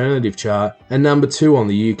Australian Alternative Chart and number 2 on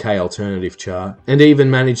the UK Alternative Chart, and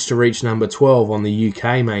even managed to reach number 12 on the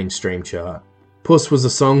UK Mainstream Chart. Puss was a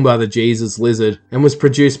song by the Jesus Lizard and was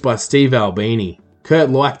produced by Steve Albini. Kurt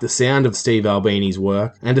liked the sound of Steve Albini's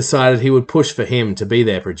work and decided he would push for him to be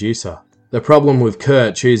their producer. The problem with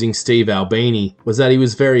Kurt choosing Steve Albini was that he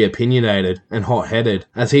was very opinionated and hot-headed,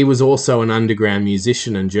 as he was also an underground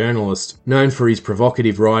musician and journalist, known for his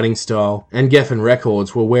provocative writing style, and Geffen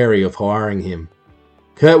Records were wary of hiring him.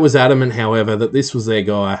 Kurt was adamant, however, that this was their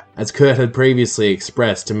guy, as Kurt had previously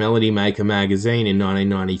expressed to Melody Maker magazine in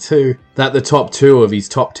 1992 that the top 2 of his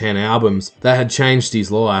top 10 albums that had changed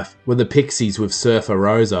his life were the Pixies with Surfer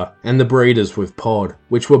Rosa and the Breeders with Pod,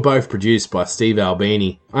 which were both produced by Steve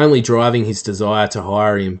Albini, only driving his desire to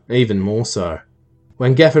hire him even more so.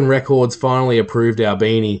 When Geffen Records finally approved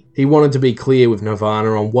Albini, he wanted to be clear with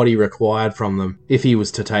Nirvana on what he required from them if he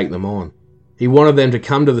was to take them on. He wanted them to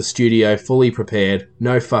come to the studio fully prepared,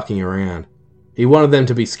 no fucking around. He wanted them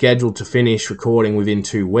to be scheduled to finish recording within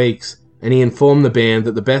 2 weeks, and he informed the band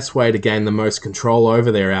that the best way to gain the most control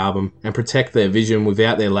over their album and protect their vision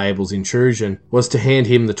without their label's intrusion was to hand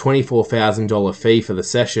him the $24,000 fee for the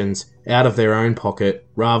sessions out of their own pocket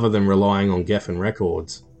rather than relying on Geffen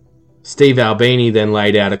Records. Steve Albini then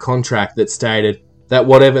laid out a contract that stated that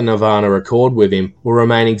whatever Nirvana record with him will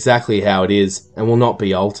remain exactly how it is and will not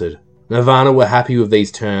be altered. Nirvana were happy with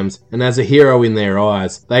these terms, and as a hero in their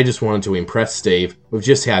eyes, they just wanted to impress Steve with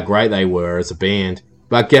just how great they were as a band,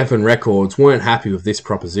 but Geffen Records weren't happy with this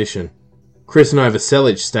proposition. Chris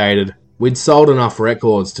Novoselic stated, "We'd sold enough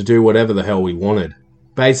records to do whatever the hell we wanted."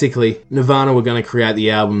 Basically, Nirvana were going to create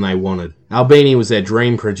the album they wanted. Albini was their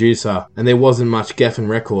dream producer, and there wasn't much Geffen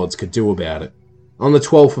Records could do about it. On the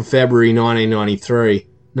 12th of February 1993,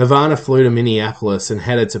 Nirvana flew to Minneapolis and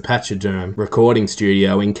headed to Pachyderm recording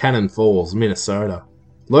studio in Cannon Falls, Minnesota.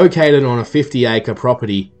 Located on a 50-acre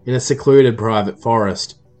property in a secluded private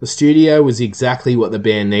forest, the studio was exactly what the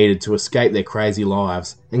band needed to escape their crazy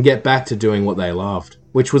lives and get back to doing what they loved,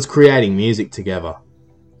 which was creating music together.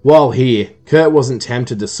 While here, Kurt wasn't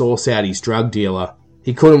tempted to source out his drug dealer.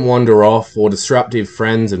 He couldn't wander off, or disruptive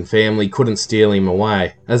friends and family couldn't steal him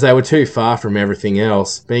away, as they were too far from everything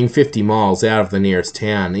else, being 50 miles out of the nearest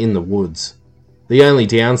town in the woods. The only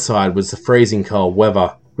downside was the freezing cold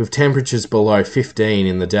weather, with temperatures below 15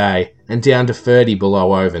 in the day and down to 30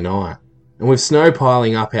 below overnight. And with snow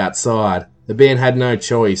piling up outside, the band had no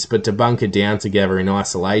choice but to bunker down together in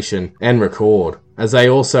isolation and record, as they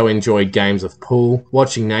also enjoyed games of pool,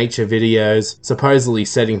 watching nature videos, supposedly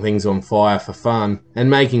setting things on fire for fun, and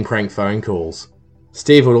making prank phone calls.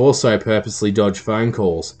 Steve would also purposely dodge phone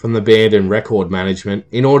calls from the band and record management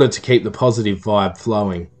in order to keep the positive vibe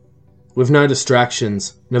flowing. With no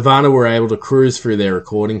distractions, Nirvana were able to cruise through their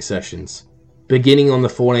recording sessions. Beginning on the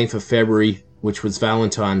 14th of February, which was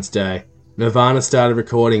Valentine's Day, Nirvana started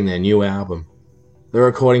recording their new album. The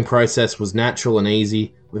recording process was natural and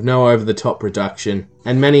easy, with no over-the-top production,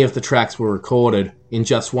 and many of the tracks were recorded in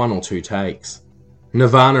just 1 or 2 takes.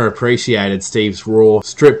 Nirvana appreciated Steve's raw,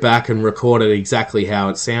 stripped back and recorded exactly how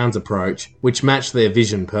it sounds approach, which matched their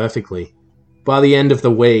vision perfectly. By the end of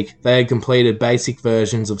the week, they had completed basic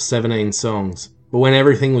versions of 17 songs, but when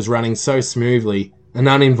everything was running so smoothly, an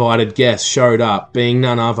uninvited guest showed up, being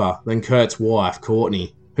none other than Kurt's wife,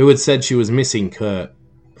 Courtney, who had said she was missing Kurt.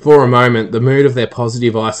 For a moment, the mood of their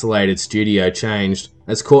positive isolated studio changed,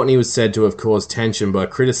 as Courtney was said to have caused tension by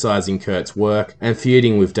criticising Kurt's work and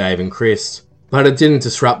feuding with Dave and Chris. But it didn't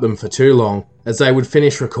disrupt them for too long, as they would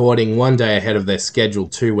finish recording one day ahead of their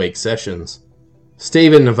scheduled 2-week sessions.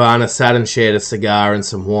 Steve and Nirvana sat and shared a cigar and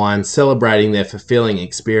some wine, celebrating their fulfilling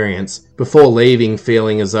experience, before leaving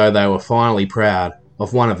feeling as though they were finally proud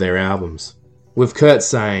of one of their albums. With Kurt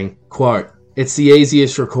saying, quote, "It's the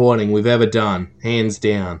easiest recording we've ever done, hands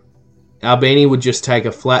down. Albini would just take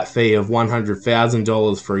a flat fee of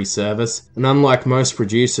 $100,000 for his service, and unlike most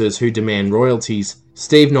producers who demand royalties,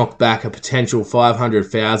 Steve knocked back a potential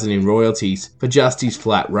 $500,000 in royalties for just his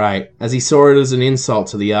flat rate, as he saw it as an insult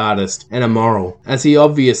to the artist and immoral, as he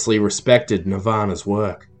obviously respected Nirvana's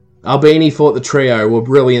work. Albini thought the trio were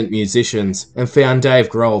brilliant musicians and found Dave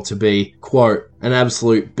Grohl to be, quote, an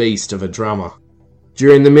absolute beast of a drummer.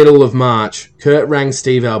 During the middle of March, Kurt rang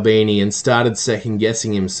Steve Albini and started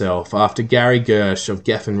second-guessing himself after Gary Gersh of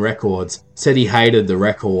Geffen Records said he hated the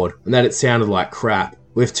record and that it sounded like crap,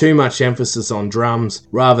 with too much emphasis on drums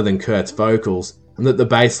rather than Kurt's vocals, and that the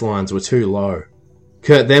bass lines were too low.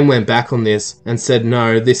 Kurt then went back on this and said,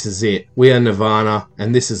 no, this is it, we are Nirvana,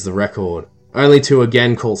 and this is the record, only to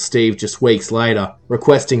again call Steve just weeks later,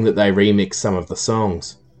 requesting that they remix some of the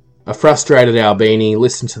songs. A frustrated Albini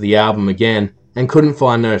listened to the album again and couldn't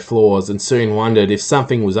find no flaws, and soon wondered if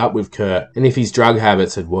something was up with Kurt and if his drug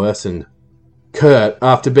habits had worsened. Kurt,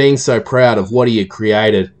 after being so proud of what he had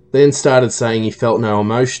created, then started saying he felt no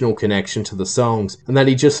emotional connection to the songs and that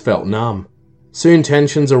he just felt numb. Soon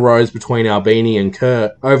tensions arose between Albini and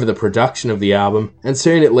Kurt over the production of the album, and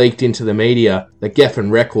soon it leaked into the media that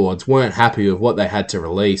Geffen Records weren't happy with what they had to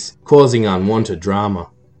release, causing unwanted drama.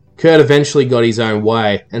 Kurt eventually got his own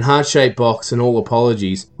way, and Heart-Shaped Box and All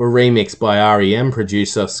Apologies were remixed by R.E.M.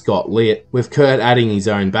 producer Scott Litt, with Kurt adding his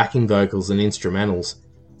own backing vocals and instrumentals.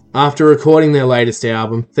 After recording their latest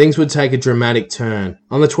album, things would take a dramatic turn.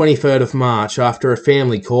 On the 23rd of March, after a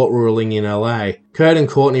family court ruling in LA, Kurt and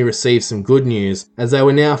Courtney received some good news, as they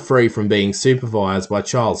were now free from being supervised by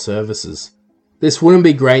child services. This wouldn't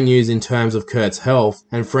be great news in terms of Kurt's health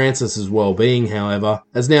and Francis's well-being, however,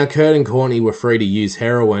 as now Kurt and Courtney were free to use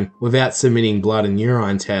heroin without submitting blood and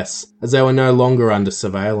urine tests, as they were no longer under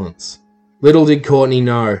surveillance. Little did Courtney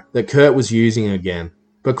know that Kurt was using again.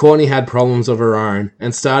 But Courtney had problems of her own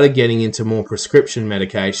and started getting into more prescription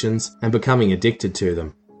medications and becoming addicted to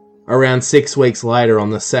them. Around 6 weeks later,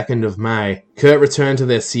 on the 2nd of May, Kurt returned to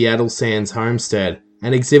their Seattle Sands homestead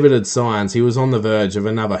and exhibited signs he was on the verge of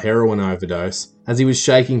another heroin overdose, as he was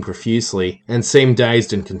shaking profusely and seemed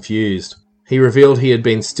dazed and confused. He revealed he had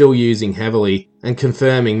been still using heavily and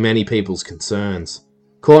confirming many people's concerns.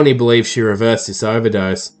 Courtney believes she reversed this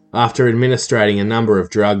overdose after administrating a number of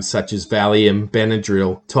drugs such as Valium,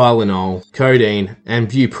 Benadryl, Tylenol, codeine, and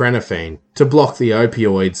buprenorphine to block the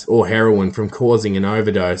opioids or heroin from causing an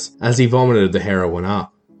overdose, as he vomited the heroin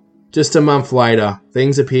up. Just a month later,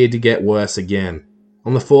 things appeared to get worse again.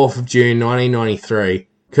 On the 4th of June 1993,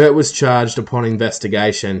 Kurt was charged upon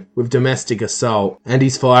investigation with domestic assault, and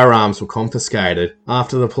his firearms were confiscated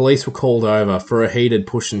after the police were called over for a heated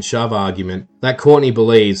push and shove argument that Courtney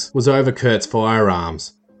believes was over Kurt's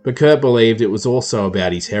firearms. But Kurt believed it was also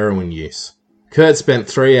about his heroin use. Kurt spent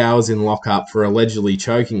 3 hours in lockup for allegedly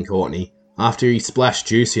choking Courtney after he splashed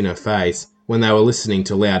juice in her face when they were listening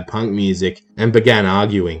to loud punk music and began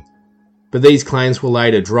arguing. But these claims were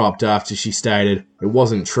later dropped after she stated it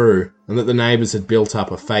wasn't true and that the neighbours had built up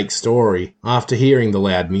a fake story after hearing the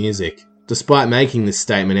loud music, despite making this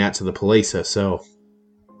statement out to the police herself.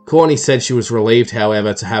 Courtney said she was relieved,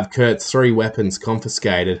 however, to have Kurt's 3 weapons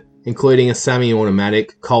confiscated, including a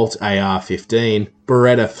semi-automatic Colt AR-15,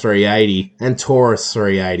 Beretta 380, and Taurus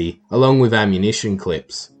 380, along with ammunition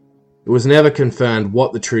clips. It was never confirmed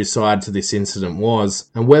what the true side to this incident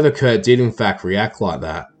was, and whether Kurt did in fact react like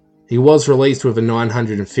that. He was released with a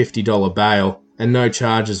 $950 bail, and no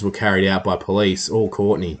charges were carried out by police or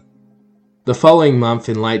Courtney. The following month,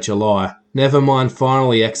 in late July, Nevermind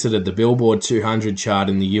finally exited the Billboard 200 chart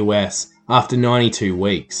in the US after 92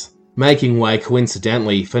 weeks. Making way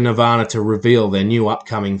coincidentally for Nirvana to reveal their new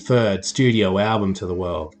upcoming 3rd studio album to the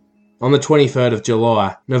world. On the 23rd of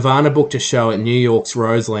July, Nirvana booked a show at New York's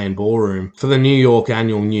Roseland Ballroom for the New York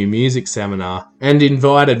annual New Music Seminar and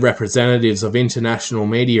invited representatives of international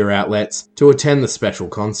media outlets to attend the special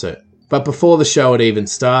concert. But before the show had even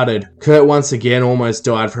started, Kurt once again almost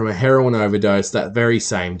died from a heroin overdose that very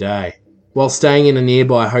same day. While staying in a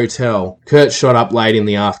nearby hotel, Kurt shot up late in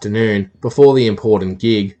the afternoon before the important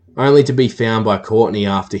gig, only to be found by Courtney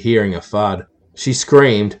after hearing a thud. She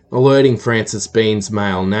screamed, alerting Frances Bean's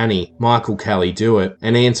male nanny, Michael Kelly Dewitt,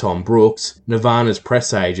 and Anton Brooks, Nirvana's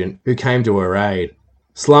press agent, who came to her aid.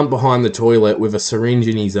 Slumped behind the toilet with a syringe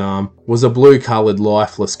in his arm was a blue-coloured,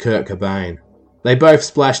 lifeless Kurt Cobain. They both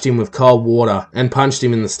splashed him with cold water and punched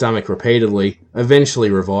him in the stomach repeatedly, eventually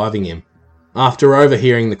reviving him. After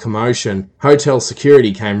overhearing the commotion, hotel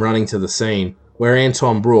security came running to the scene, where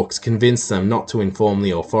Anton Brooks convinced them not to inform the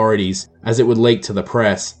authorities, as it would leak to the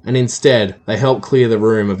press, and instead they helped clear the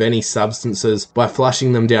room of any substances by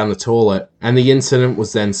flushing them down the toilet, and the incident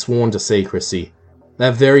was then sworn to secrecy.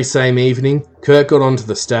 That very same evening, Kurt got onto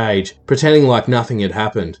the stage, pretending like nothing had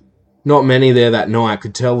happened. Not many there that night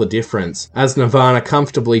could tell the difference, as Nirvana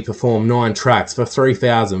comfortably performed 9 tracks for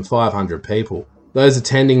 3,500 people. Those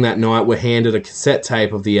attending that night were handed a cassette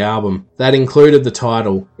tape of the album that included the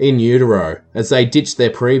title, In Utero, as they ditched their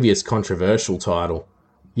previous controversial title.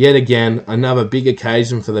 Yet again, another big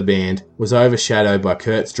occasion for the band was overshadowed by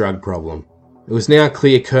Kurt's drug problem. It was now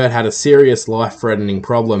clear Kurt had a serious life-threatening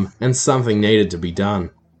problem and something needed to be done.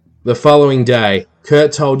 The following day,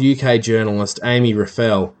 Kurt told UK journalist Amy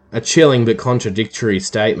Raffel a chilling but contradictory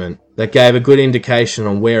statement that gave a good indication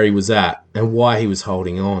on where he was at and why he was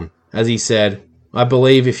holding on. As he said, "I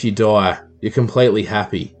believe if you die, you're completely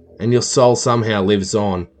happy, and your soul somehow lives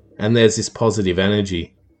on, and there's this positive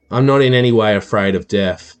energy. I'm not in any way afraid of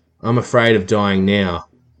death. I'm afraid of dying now.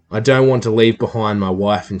 I don't want to leave behind my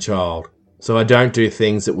wife and child, so I don't do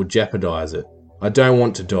things that would jeopardize it. I don't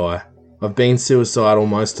want to die. I've been suicidal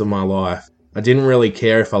most of my life. I didn't really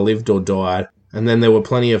care if I lived or died, and then there were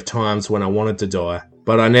plenty of times when I wanted to die,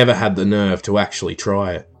 but I never had the nerve to actually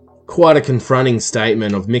try it." Quite a confronting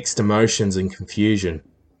statement of mixed emotions and confusion.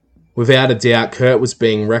 Without a doubt, Kurt was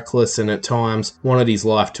being reckless and at times wanted his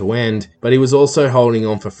life to end, but he was also holding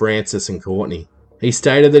on for Frances and Courtney. He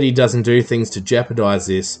stated that he doesn't do things to jeopardize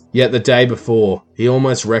this, yet the day before, he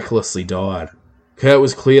almost recklessly died. Kurt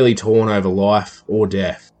was clearly torn over life or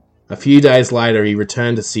death. A few days later, he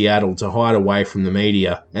returned to Seattle to hide away from the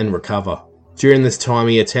media and recover. During this time,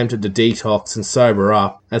 he attempted to detox and sober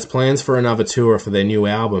up, as plans for another tour for their new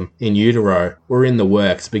album, In Utero, were in the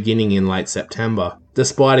works beginning in late September,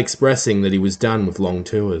 despite expressing that he was done with long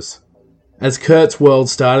tours. As Kurt's world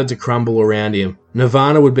started to crumble around him,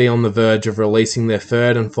 Nirvana would be on the verge of releasing their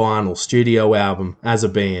third and final studio album as a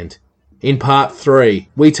band. In Part 3,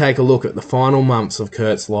 we take a look at the final months of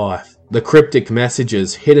Kurt's life, the cryptic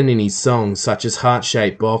messages hidden in his songs such as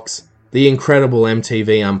Heart-Shaped Box, the incredible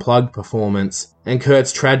MTV Unplugged performance, and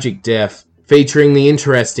Kurt's tragic death, featuring the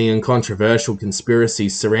interesting and controversial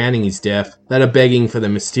conspiracies surrounding his death that are begging for the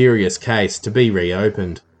mysterious case to be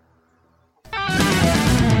reopened.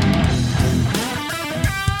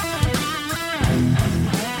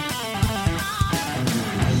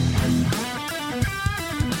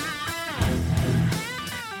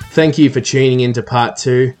 Thank you for tuning in to Part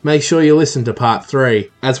 2. Make sure you listen to Part 3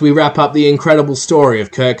 as we wrap up the incredible story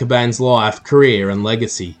of Kurt Cobain's life, career and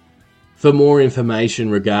legacy. For more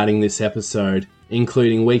information regarding this episode,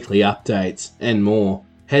 including weekly updates and more,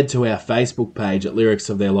 head to our Facebook page at Lyrics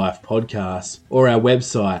of Their Life Podcast or our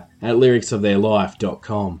website at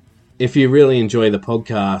lyricsoftheirlife.com. If you really enjoy the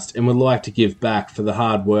podcast and would like to give back for the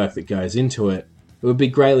hard work that goes into it, it would be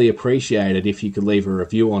greatly appreciated if you could leave a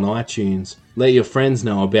review on iTunes, let your friends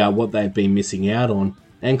know about what they've been missing out on,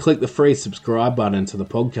 and click the free subscribe button to the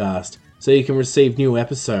podcast so you can receive new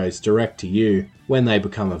episodes direct to you when they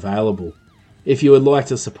become available. If you would like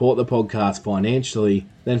to support the podcast financially,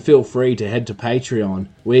 then feel free to head to Patreon,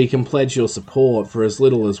 where you can pledge your support for as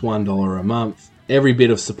little as $1 a month. Every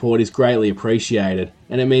bit of support is greatly appreciated,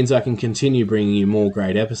 and it means I can continue bringing you more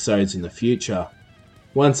great episodes in the future.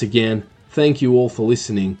 Once again, thank you all for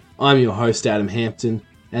listening. I'm your host, Adam Hampton,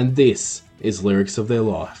 and this is Lyrics of Their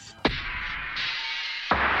Life.